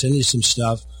 can I send you some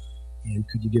stuff? And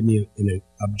could you give me an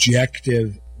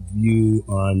objective view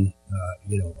on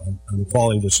the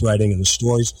quality of this writing and the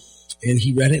stories? And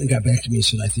he read it and got back to me and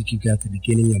said, I think you got the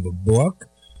beginning of a book.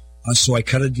 So I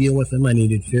cut a deal with him. I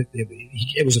needed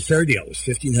it was a fair deal. It was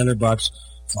 $1,500,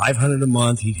 $500 a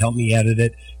month. He'd help me edit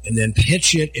it and then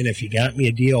pitch it. And if he got me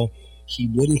a deal, he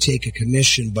wouldn't take a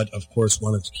commission, but of course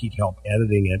wanted to keep help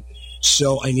editing it.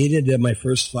 So I needed my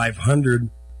first $500,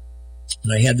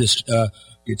 and I had this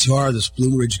guitar, this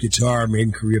Blue Ridge guitar, made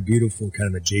in Korea, beautiful,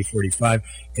 kind of a J45,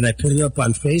 and I put it up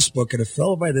on Facebook, and a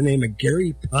fellow by the name of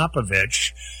Gary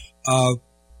Popovich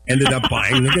ended up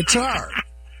buying the guitar,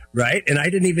 right? And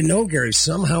I didn't even know Gary.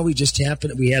 Somehow we just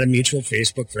happened, we had a mutual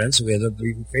Facebook friend, so we ended up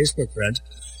being Facebook friends.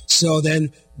 So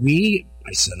then I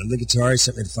sent him the guitar, he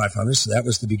sent me the $500, so that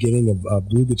was the beginning of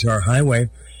Blue Guitar Highway.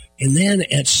 And then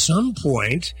at some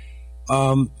point,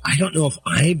 I don't know if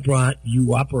I brought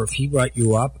you up or if he brought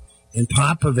you up, and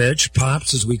Popovich,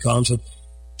 Pops as we call him, said,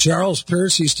 Charles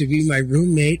Pierce used to be my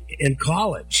roommate in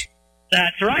college.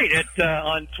 That's right,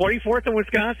 on 24th in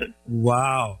Wisconsin.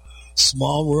 Wow.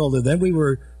 Small world. And then we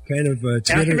were kind of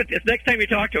next time you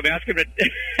talk to him, ask him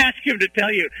to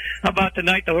tell you about the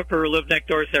night the hooker who lived next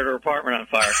door set her apartment on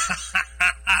fire.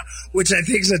 Which I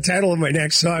think is the title of my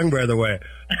next song, by the way.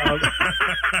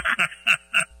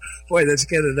 Boy, that's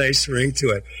got a nice ring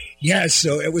to it. Yeah,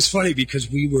 so it was funny because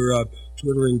we were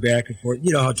Twittering back and forth.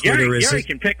 You know how Twitter is. Gary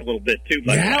can pick a little bit, too.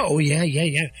 Yeah,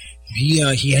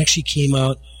 He actually came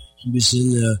out. He was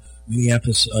in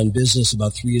Minneapolis on business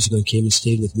about 3 years ago and came and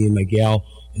stayed with me and my gal.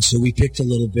 And so we picked a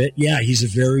little bit. Yeah, he's a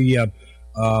very,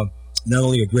 not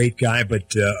only a great guy,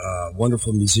 but a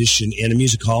wonderful musician and a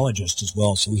musicologist as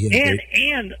well. So he had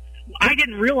and I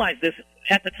didn't realize this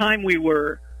at the time we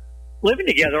were living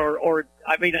together,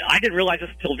 I didn't realize this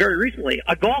until very recently.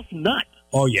 A golf nut.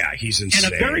 Oh yeah, he's insane.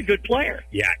 And a very good player.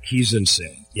 Yeah, he's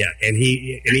insane. Yeah,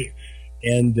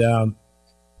 and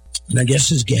I guess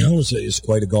his gal is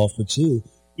quite a golfer too.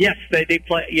 Yes, they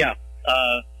play. Yeah,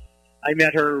 I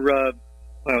met her at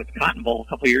Cotton Bowl a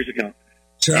couple of years ago.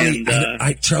 Charlie, he's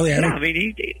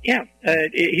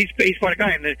quite a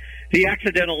guy, and the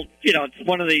accidental, it's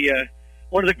one of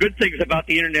the good things about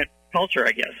the internet culture,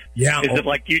 I guess. Yeah, is that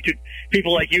like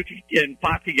people like you and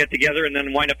Pop can get together and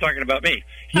then wind up talking about me.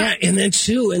 Yeah, and then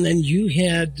you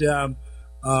had I'm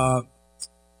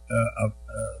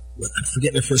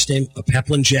forgetting her first name,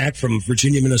 Peplin Jack from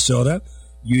Virginia, Minnesota.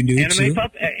 You knew Anime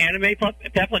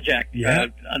Peplin Jack,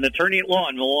 an attorney at law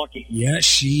in Milwaukee. Yeah,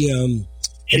 she's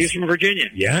from Virginia.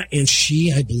 Yeah, and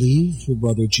I believe her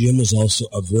brother Jim was also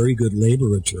a very good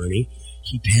labor attorney.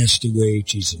 He passed away,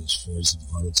 Jesus, for his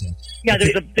heart attack. Yeah,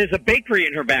 there's a bakery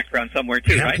in her background somewhere,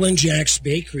 too, right? Peplin Jack's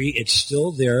Bakery, it's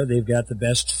still there. They've got the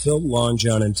best filled Long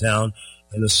John in town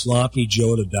and a sloppy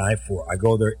Joe to die for. I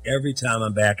go there every time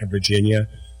I'm back in Virginia.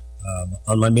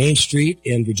 On my main street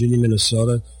in Virginia,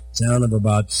 Minnesota, town of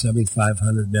about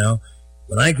 7,500 now.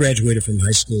 When I graduated from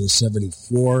high school in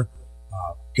 74,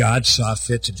 God saw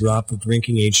fit to drop the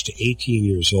drinking age to 18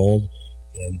 years old.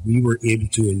 And we were able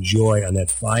to enjoy on that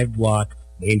 5-block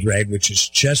main drag, which is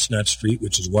Chestnut Street,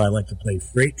 which is why I like to play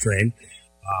Freight Train.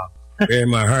 In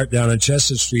my heart down on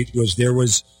Chestnut Street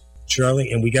was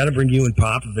Charlie, and we got to bring you and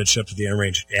Popovich up to the end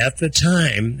range. At the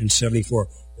time, in 74,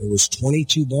 there was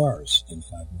 22 bars in 5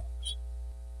 blocks.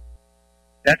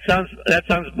 That sounds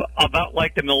about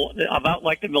like the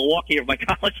Milwaukee of my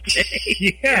college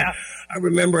days. Yeah. I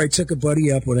remember I took a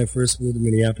buddy up when I first moved to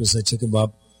Minneapolis. I took him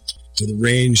up to the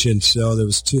range, and so there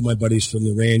was 2 of my buddies from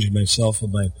the range and myself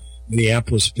and my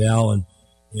Minneapolis pal, and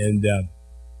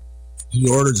he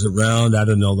orders a round. I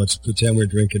don't know, let's pretend we're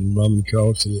drinking rum and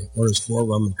cokes, and he orders 4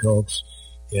 rum and cokes,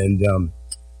 and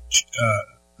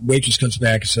waitress comes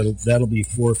back and said, that'll be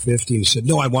 $4.50. And he said,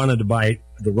 no, I wanted to buy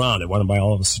the round. I want to buy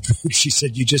all of us. She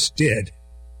said, you just did.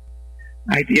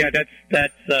 I tell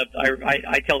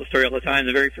the story all the time.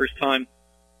 The very first time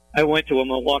I went to a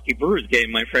Milwaukee Brewers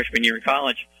game my freshman year in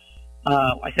college,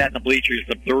 I sat in the bleachers.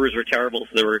 The Brewers were terrible,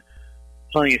 so there were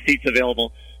plenty of seats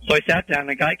available. So I sat down,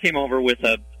 and a guy came over with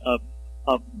a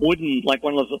wooden, like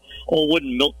one of those old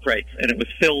wooden milk crates, and it was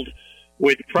filled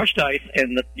with crushed ice,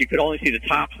 and you could only see the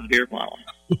tops of the beer bottles.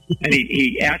 And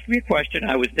he asked me a question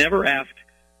I was never asked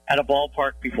at a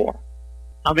ballpark before.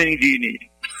 How many do you need?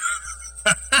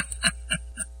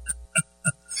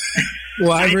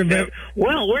 Well, I remember.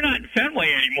 Well, we're not in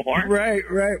Fenway anymore. Right.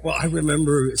 Well, I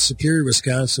remember Superior,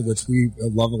 Wisconsin, which we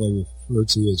lovingly refer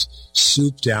to as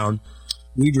Soup Down.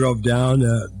 We drove down.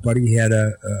 Buddy had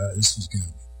this was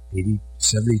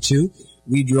 72.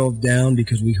 We drove down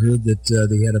because we heard that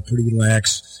they had a pretty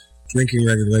lax drinking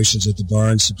regulations at the bar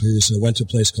in Superior. So I went to a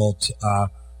place called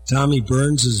Tommy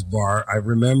Burns' bar. I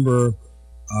remember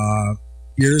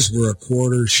beers were a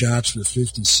quarter, shots were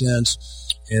 50 cents.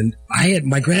 And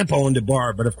my grandpa owned a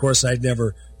bar, but of course I'd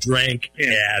never drank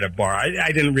at a bar.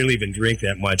 I didn't really even drink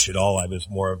that much at all. I was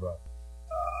more of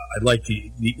I liked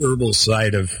the herbal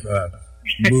side of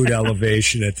mood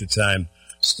elevation at the time.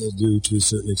 Still do to a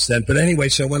certain extent. But anyway,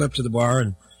 so I went up to the bar,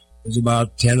 and it was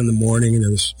about 10 in the morning, and there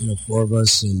was 4 of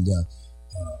us, and the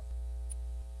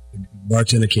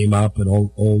bartender came up, an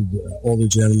older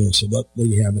gentleman, and said, what do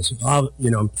you have? I said,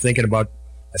 I'm thinking about,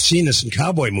 I've seen this in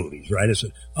cowboy movies, right? I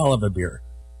said, I'll have a beer.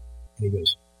 And he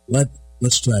goes,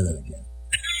 let's try that again.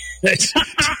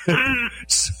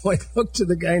 So I looked to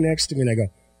the guy next to me, and I go,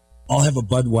 I'll have a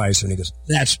Budweiser. And he goes,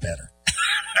 that's better.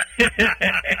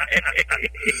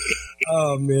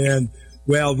 Oh, man.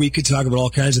 Well, we could talk about all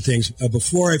kinds of things.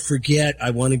 Before I forget,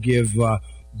 I want to give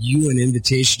you an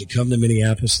invitation to come to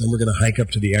Minneapolis. Then we're going to hike up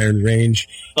to the Iron Range.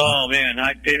 Oh, man.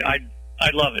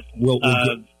 I'd love it. We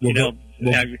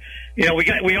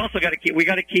also got to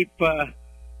keep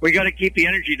the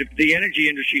energy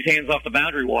industry's hands off the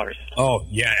boundary waters. Oh,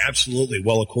 yeah, absolutely.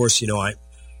 Well, of course, I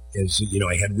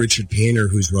had Richard Painter,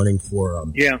 who's running for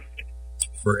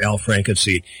Al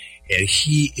Frankenseed, and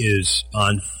he is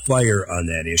on fire on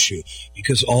that issue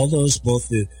because all those, both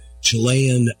the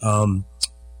Chilean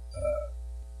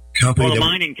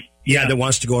company that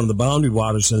wants to go into the boundary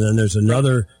waters, and then there's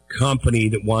another company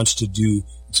that wants to do.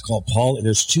 It's called Paul.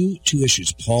 There's two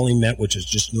issues. PolyMet, which is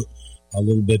just a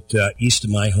little bit east of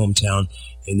my hometown,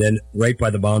 and then right by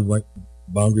the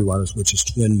boundary waters, which is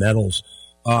Twin Metals.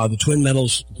 The Twin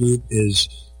Metals group is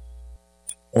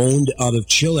owned out of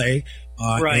Chile,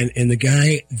 and the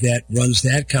guy that runs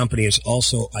that company is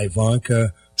also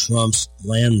Ivanka Trump's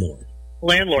landlord.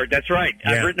 That's right.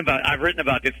 Yeah. I've written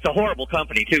about it's a horrible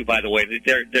company too, by the way.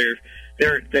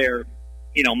 Their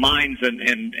mines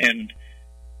and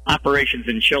operations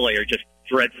in Chile are just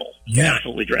dreadful. Yeah.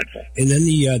 Absolutely dreadful. And then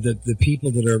the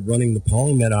people that are running the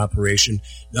PolyMet operation,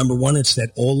 number one, it's that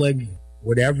Oleg,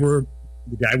 whatever,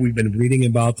 the guy we've been reading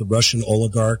about, the Russian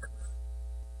oligarch.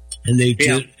 And they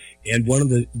did, and one of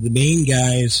the main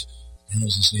guys, what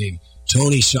was his name?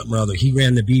 Tony something or other. He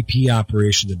ran the BP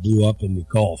operation that blew up in the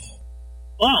Gulf.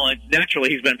 Well, naturally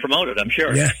he's been promoted, I'm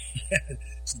sure. Yeah.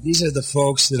 So these are the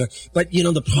folks that are, but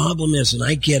the problem is, and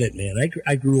I get it, man.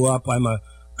 I grew up, I'm a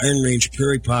Iron Range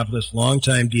Prairie populist,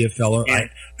 longtime DFLer. Yeah.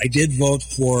 I did vote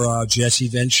for Jesse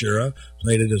Ventura,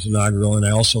 played it as inaugural, and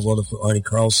I also voted for Arnie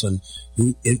Carlson,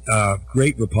 who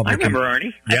great Republican. I remember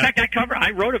Arnie. Yeah. In fact,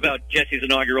 I wrote about Jesse's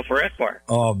inaugural for Esquire.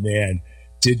 Oh man,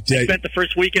 I spent the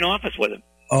first week in office with him.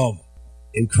 Oh,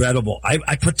 incredible!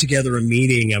 I put together a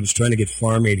meeting. I was trying to get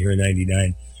Farm Aid here in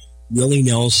 '99. Willie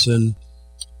Nelson,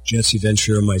 Jesse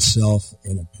Ventura, myself,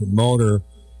 and a promoter,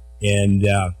 and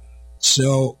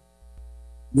so.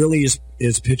 Willie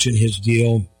is pitching his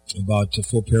deal about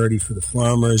full parity for the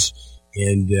farmers,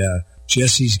 and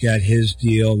Jesse's got his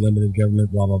deal, limited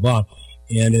government, blah, blah, blah.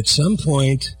 And at some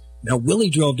point, now Willie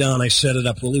drove down, I set it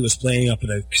up. Willie was playing up at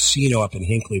a casino up in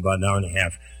Hinckley, about an hour and a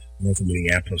half north of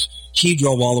Minneapolis. He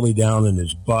drove all the way down in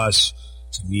his bus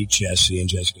to meet Jesse, and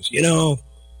Jesse goes,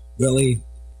 Willie,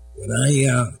 when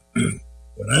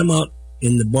I'm out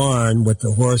in the barn with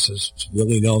the horses, it's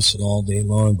Willie Nelson all day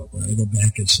long, but when I go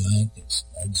back inside, it's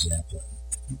Led Zeppelin.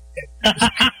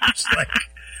 It's like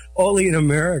only in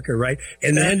America, right?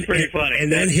 And That's pretty funny.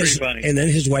 And then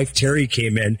his wife Terry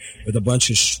came in with a bunch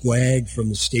of swag from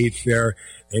the state fair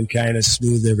and kind of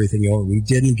smoothed everything over. We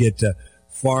didn't get to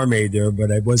Farm Aid there,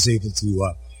 but I was able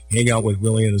to hang out with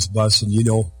Willie on his bus, and you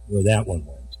know where that one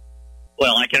went.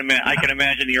 Well, I can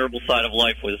imagine the herbal side of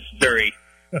life was very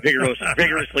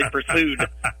vigorously pursued.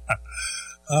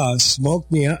 Smoke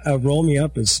me up, roll me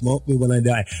up and smoke me when I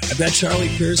die. I've got Charlie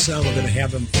Pierce on. We're going to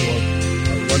have him for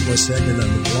one more segment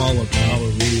on the Wall of Power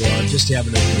Radio. I'm just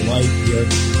having a delight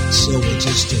here. So we'll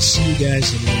just see you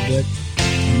guys in a little bit.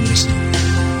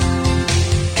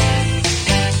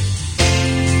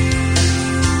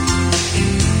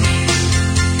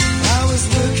 I was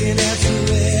looking at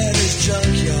Loretta's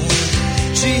junkyard.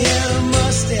 She had a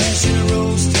mustache and a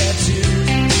rose tattoo.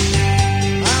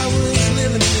 I was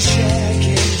living in a shack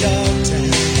in Dogtown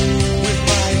with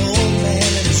my old man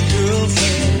and his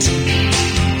girlfriend too.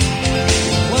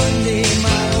 One day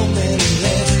my old man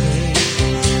left me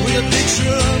with a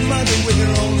picture of mother with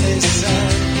her only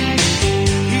son.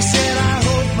 He said, I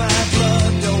hope my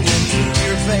blood don't run through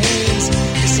your veins.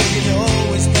 He said, you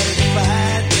know it's better to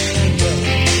fight than run.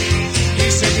 He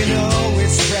said, you know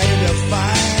it's better to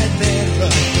fight than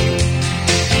run.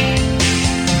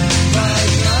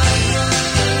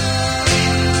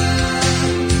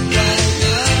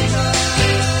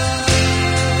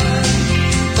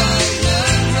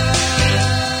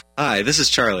 Hi, this is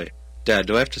Charlie. Dad,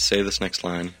 do I have to say this next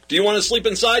line? Do you want to sleep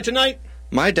inside tonight?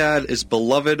 My dad is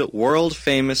beloved,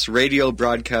 world-famous radio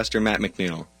broadcaster Matt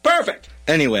McNeil. Perfect!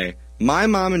 Anyway, my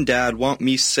mom and dad want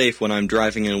me safe when I'm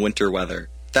driving in winter weather.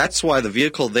 That's why the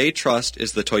vehicle they trust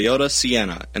is the Toyota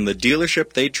Sienna, and the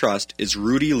dealership they trust is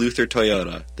Rudy Luther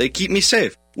Toyota. They keep me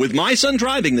safe. With my son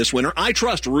driving this winter, I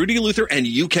trust Rudy Luther, and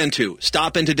you can too.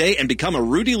 Stop in today and become a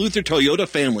Rudy Luther Toyota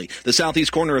family. The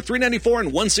southeast corner of 394 and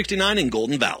 169 in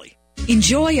Golden Valley.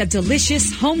 Enjoy a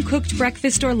delicious home-cooked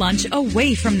breakfast or lunch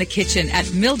away from the kitchen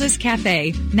at Milda's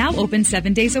Cafe, now open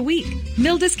 7 days a week.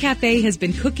 Milda's Cafe has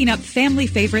been cooking up family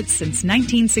favorites since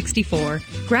 1964.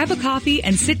 Grab a coffee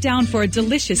and sit down for a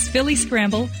delicious Philly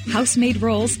scramble, house-made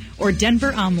rolls, or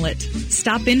Denver omelet.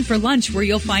 Stop in for lunch where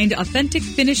you'll find authentic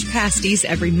Finnish pasties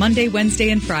every Monday, Wednesday,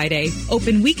 and Friday.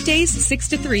 Open weekdays 6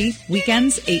 to 3,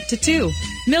 weekends 8 to 2.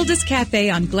 Milda's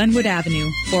Cafe on Glenwood Avenue,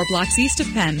 4 blocks east of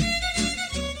Penn.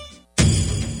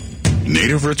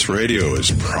 Native Roots Radio is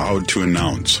proud to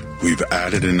announce we've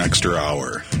added an extra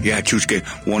hour. Yeah, Chushke,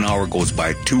 1 hour goes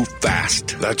by too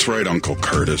fast. That's right, Uncle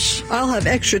Curtis. I'll have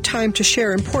extra time to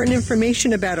share important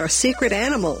information about our secret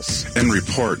animals. And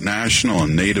report national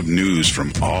and native news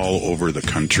from all over the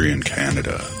country and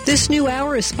Canada. This new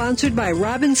hour is sponsored by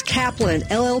Robbins Kaplan,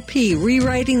 LLP,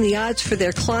 rewriting the odds for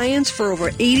their clients for over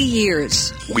 80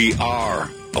 years. We are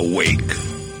awake.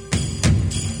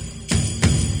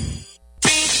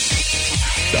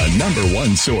 The number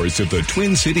one source of the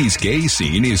Twin Cities gay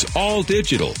scene is all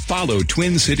digital. Follow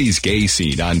Twin Cities Gay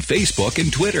Scene on Facebook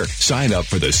and Twitter. Sign up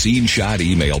for the Scene Shot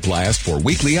email blast for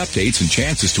weekly updates and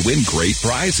chances to win great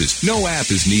prizes. No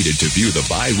app is needed to view the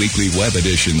bi-weekly web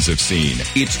editions of Scene.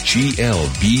 It's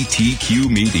GLBTQ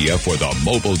media for the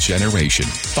mobile generation.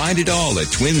 Find it all at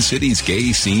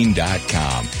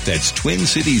TwinCitiesGayScene.com. That's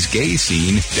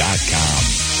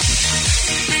TwinCitiesGayScene.com.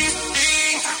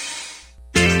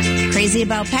 Crazy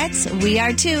about pets? We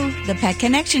are too. The Pet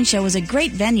Connection Show is a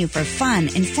great venue for fun,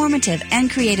 informative, and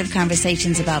creative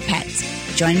conversations about pets.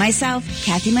 Join myself,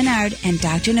 Kathy Menard, and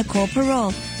Dr. Nicole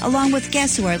Parole, along with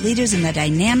guests who are leaders in the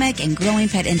dynamic and growing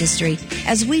pet industry,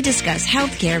 as we discuss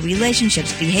healthcare,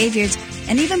 relationships, behaviors,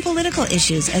 and even political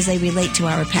issues as they relate to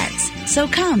our pets. So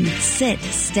come, sit,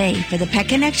 stay for the Pet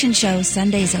Connection Show,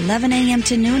 Sundays 11 a.m.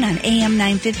 to noon on AM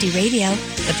 950 Radio,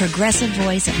 the progressive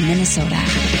voice of Minnesota.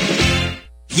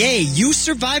 Yay, you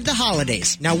survived the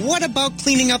holidays. Now what about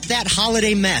cleaning up that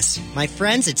holiday mess? My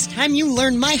friends, it's time you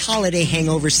learn my holiday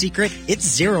hangover secret. It's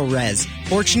Zero Res.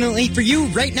 Fortunately for you,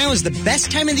 right now is the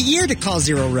best time of the year to call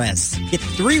Zero Res. Get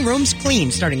 3 rooms clean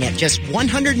starting at just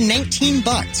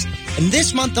 $119. And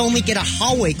this month only get a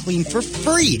hallway clean for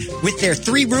free with their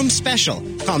 3-room special.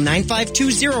 Call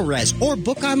 952-ZERO-RES or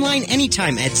book online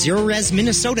anytime at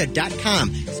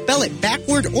ZeroResMinnesota.com. Spell it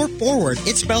backward or forward.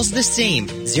 It spells the same.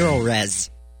 Zero Res.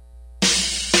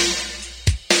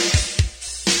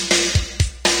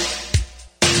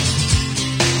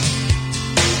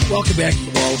 Welcome back to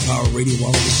the Wall of Power Radio.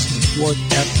 Well, this is the 4th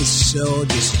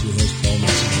episode. This is your host, Paul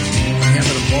Metzger. I'm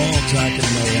having a ball talking to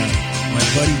my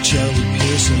buddy Charlie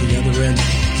Pierce on the other end.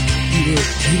 We were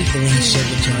the last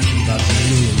segment talking about the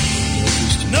union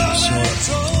in northeastern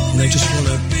Minnesota. And I just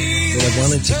what I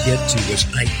wanted to get to was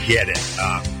I get it.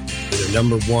 The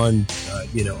number one,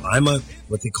 I'm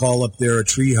what they call up there a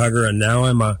tree hugger, and now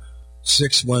I'm a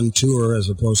 612er as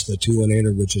opposed to the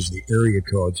 218er, which is the area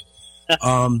codes.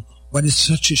 But it's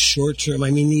such a short term.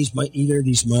 I mean, either of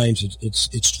these mines, it's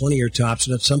 20-year tops,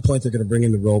 and at some point they're going to bring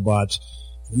in the robots.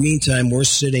 In the meantime, we're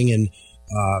sitting in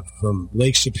from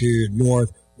Lake Superior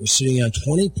north. We're sitting on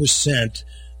 20%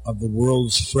 of the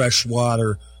world's fresh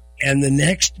water, And the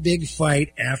next big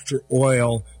fight after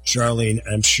oil, Charlie, and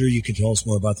I'm sure you can tell us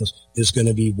more about this, is going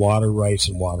to be water rights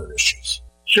and water issues.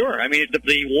 Sure. I mean,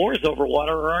 the wars over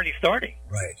water are already starting.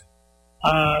 Right.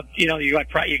 You got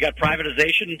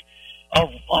privatization of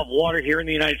water here in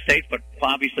the United States, but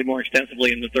obviously more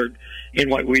extensively in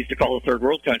what we used to call the third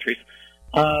world countries.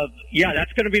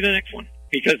 That's going to be the next one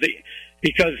because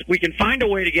we can find a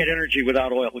way to get energy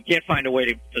without oil. We can't find a way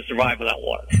to survive without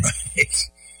water.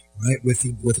 Right. With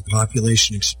the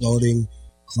population exploding,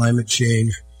 climate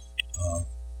change.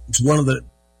 It's one of the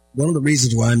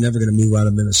reasons why I'm never going to move out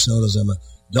of Minnesota is I'm a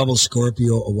double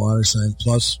Scorpio, a water sign,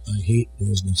 plus I hate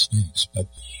poisonous snakes. But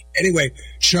anyway,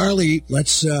 Charlie,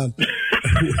 let's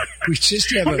we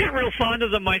just have I'm not real fond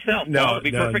of them myself, to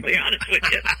be perfectly honest with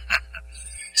you.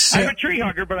 I'm a tree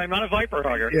hugger, but I'm not a viper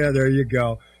hugger. Yeah, there you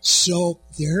go. So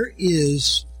there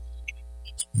is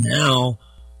now,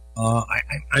 I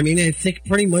think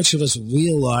pretty much of us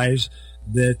realize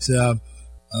that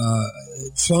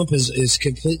Trump is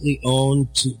completely owned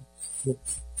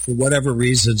for whatever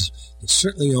reasons. It's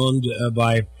certainly owned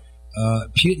by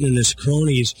Putin and his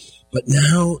cronies. But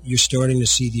now you're starting to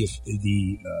see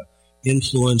the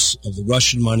influence of the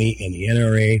Russian money and the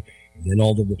NRA and then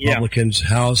all the Republicans,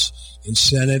 House and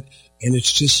Senate. And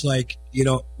it's just like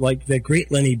that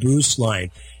great Lenny Bruce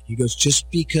line. He goes, just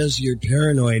because you're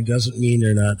paranoid doesn't mean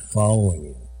they're not following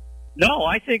you. No,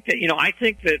 I think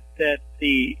that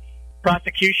the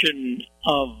prosecution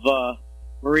of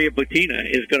Maria Butina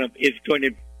is going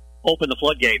to open the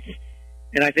floodgates.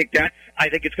 And I think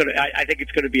it's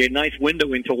going to be a nice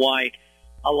window into why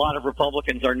a lot of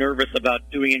Republicans are nervous about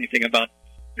doing anything about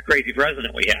the crazy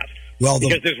president we have.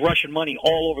 Because there's Russian money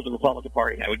all over the Republican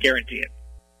Party, I would guarantee it.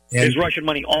 There's Russian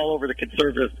money all over the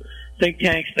conservative think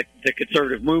tanks, the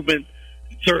conservative movement,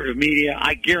 conservative media.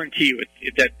 I guarantee you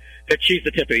that she's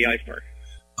the tip of the iceberg.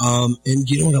 And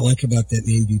you know what I like about that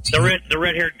name, Butina? The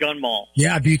red-haired gun mall.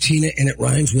 Yeah, Butina, and it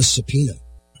rhymes with subpoena.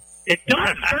 It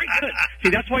does. Very good. See,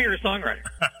 that's why you're a songwriter.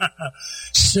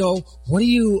 So, what do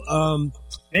you?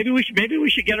 Maybe we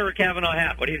should get her a Kavanaugh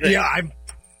hat. What do you think?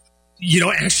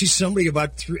 Yeah, actually, somebody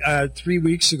about 3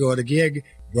 weeks ago at a gig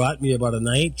brought me about a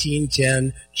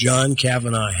 1910 John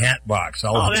Kavanaugh hat box.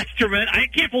 That's tremendous! I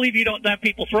can't believe you don't have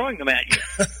people throwing them at you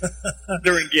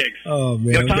during gigs. Oh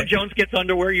man! Tom Jones gets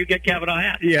underwear, you get Kavanaugh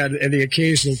hat. Yeah, and the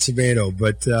occasional tomato,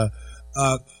 but.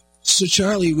 So,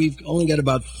 Charlie, we've only got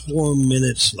about 4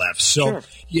 minutes left. So,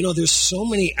 sure. There's so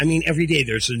many. I mean, every day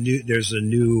there's a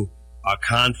new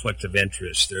conflict of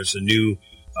interest. There's a new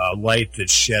light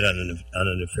that's shed on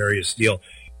a nefarious deal.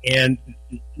 And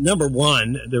number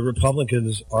one, the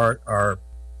Republicans are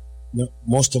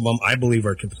most of them, I believe,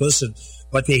 are complicit,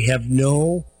 but they have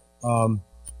no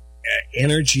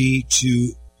energy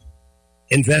to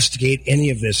investigate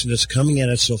any of this, and it's coming at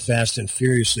us so fast and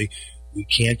furiously. We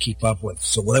can't keep up with.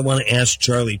 So what I want to ask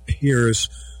Charlie Pierce,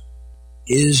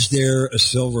 is there a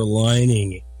silver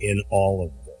lining in all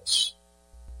of this?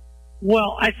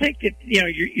 Well, I think that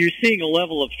you're seeing a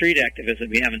level of street activism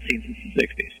we haven't seen since the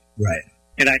 60s. Right.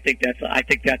 And I think that's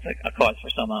a cause for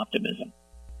some optimism.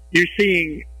 You're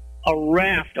seeing a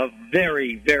raft of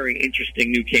very, very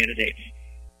interesting new candidates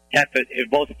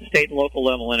both at the state and local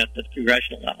level and at the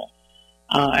congressional level.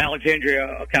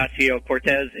 Alexandria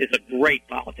Ocasio-Cortez is a great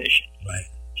politician. Right.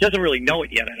 She doesn't really know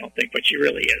it yet, I don't think, but she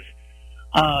really is.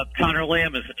 Connor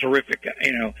Lamb is a terrific,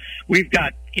 we've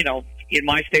got, in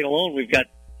my state alone, we've got,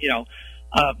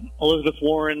 Elizabeth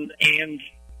Warren and,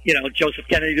 Joseph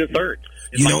Kennedy III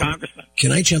is my congressman.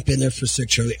 Can I jump in there for a sec,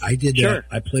 Charlie? I did, sure.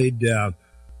 I played the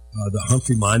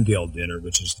Humphrey Mondale dinner,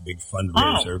 which is the big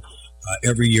fundraiser,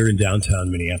 every year in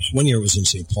downtown Minneapolis. One year it was in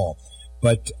St. Paul.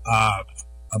 But,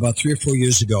 about 3 or 4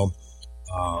 years ago,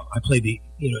 I played the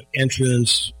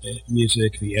entrance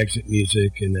music, the exit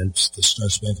music, and then the Star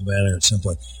Spangled Banner at some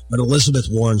point. But Elizabeth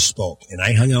Warren spoke, and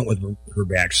I hung out with her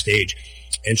backstage,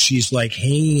 and she's like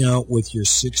hanging out with your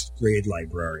 6th grade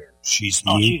librarian. She's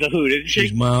she's a hoot, isn't she?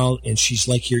 She's mild, and she's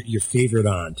like your favorite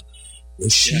aunt. When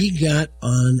she got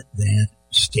on that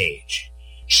stage,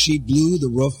 she blew the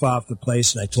roof off the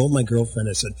place, and I told my girlfriend,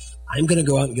 I said, I'm going to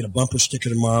go out and get a bumper sticker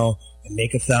tomorrow and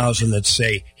make 1,000 that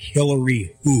say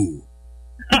Hillary who.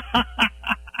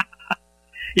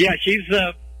 Yeah, she's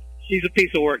a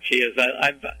piece of work. She is.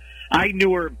 I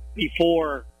knew her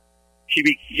before she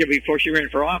ran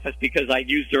for office because I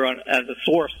used her as a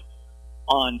source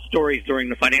on stories during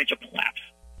the financial collapse.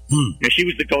 She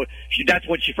was that's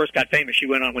when she first got famous. She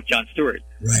went on with Jon Stewart.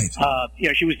 Right.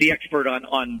 She was the expert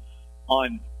on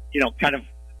kind of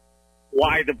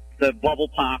why the bubble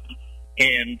popped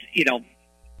and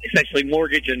essentially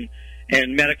mortgage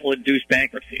and medical induced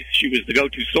bankruptcies. She was the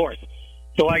go-to source.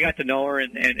 So I got to know her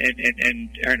and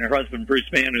her husband, Bruce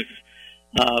Mann, who's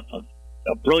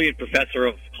a brilliant professor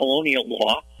of colonial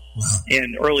law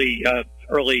and early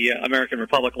American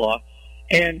Republic law.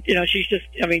 And, she's just,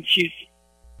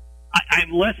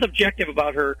 I'm less objective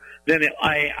about her than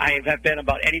I have been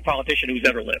about any politician who's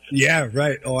ever lived. Yeah,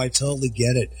 right. Oh, I totally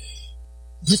get it.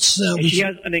 She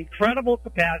has an incredible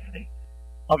capacity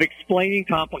of explaining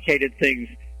complicated things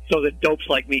so that dopes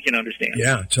like me can understand.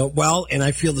 Yeah. Well, and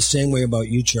I feel the same way about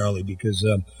you, Charlie, because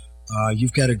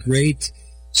you've got a great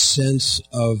sense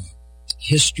of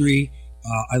history.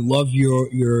 I love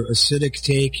your acidic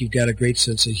take. You've got a great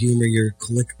sense of humor. Your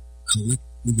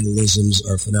colloquialisms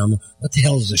are phenomenal. What the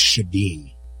hell is a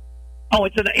shebeen? Oh,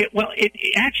 it's an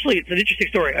interesting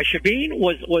story. A shebeen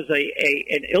was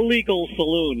an illegal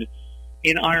saloon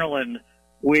in Ireland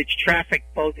which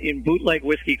trafficked both in bootleg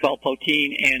whiskey called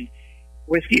poteen and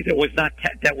whiskey that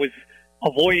was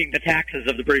avoiding the taxes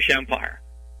of the British Empire.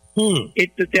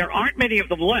 There aren't many of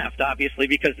them left, obviously,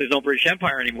 because there's no British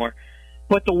Empire anymore.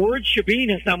 But the word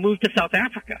shebeen has now moved to South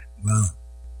Africa. Wow.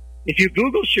 If you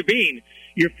Google shebeen,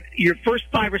 your first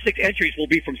 5 or 6 entries will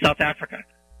be from South Africa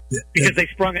because they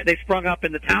sprung up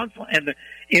in the towns and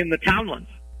in the townlands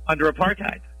under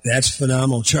apartheid. That's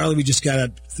phenomenal, Charlie. We just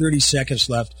got 30 seconds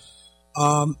left.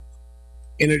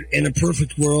 In a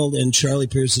perfect world, in Charlie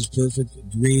Pierce's perfect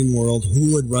dream world,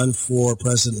 who would run for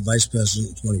president and vice president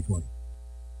in 2020?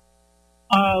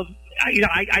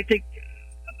 I think.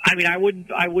 I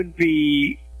wouldn't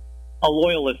be a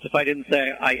loyalist if I didn't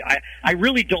say I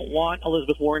really don't want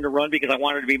Elizabeth Warren to run because I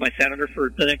want her to be my senator for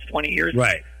the next 20 years.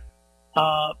 Right.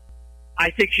 I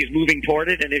think she's moving toward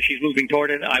it, and if she's moving toward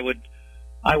it, I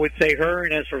would say her.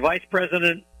 And as for vice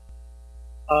president,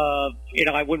 I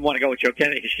wouldn't want to go with Joe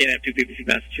Kennedy because she can't have 2 people from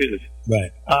Massachusetts.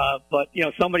 Right. But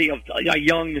somebody of a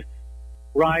young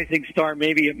rising star,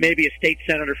 maybe a state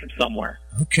senator from somewhere.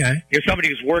 Okay. Somebody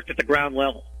who's worked at the ground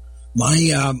level.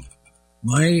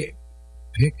 My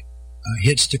pick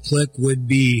hits to click would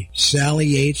be Sally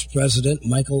Yates, president,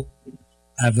 Michael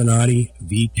Avenatti,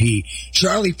 VP.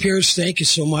 Charlie Pierce, thank you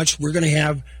so much. We're going to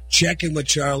have check-in with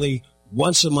Charlie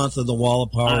once a month on the Wall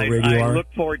of Power Radio Hour. I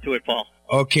look forward to it, Paul.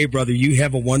 Okay, brother. You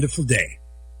have a wonderful day.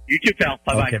 You too, pal.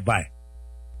 Bye-bye. Okay, bye.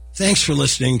 Thanks for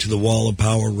listening to the Wall of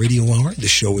Power Radio Hour. The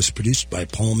show was produced by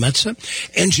Paul Metza,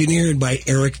 engineered by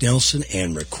Eric Nelson,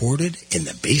 and recorded in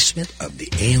the basement of the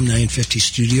AM 950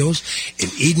 studios in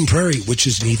Eden Prairie, which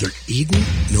is neither Eden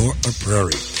nor a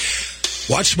prairie.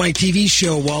 Watch my TV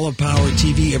show, Wall of Power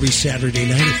TV, every Saturday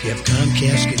night. If you have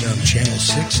Comcast, get on Channel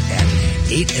 6 at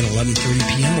 8 and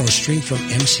 11:30 p.m. or stream from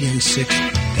mcn6.org.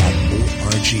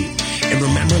 And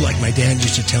remember, like my dad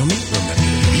used to tell me, remember to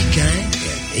be kind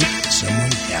and make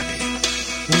someone happy.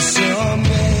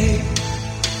 Someday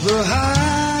the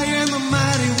high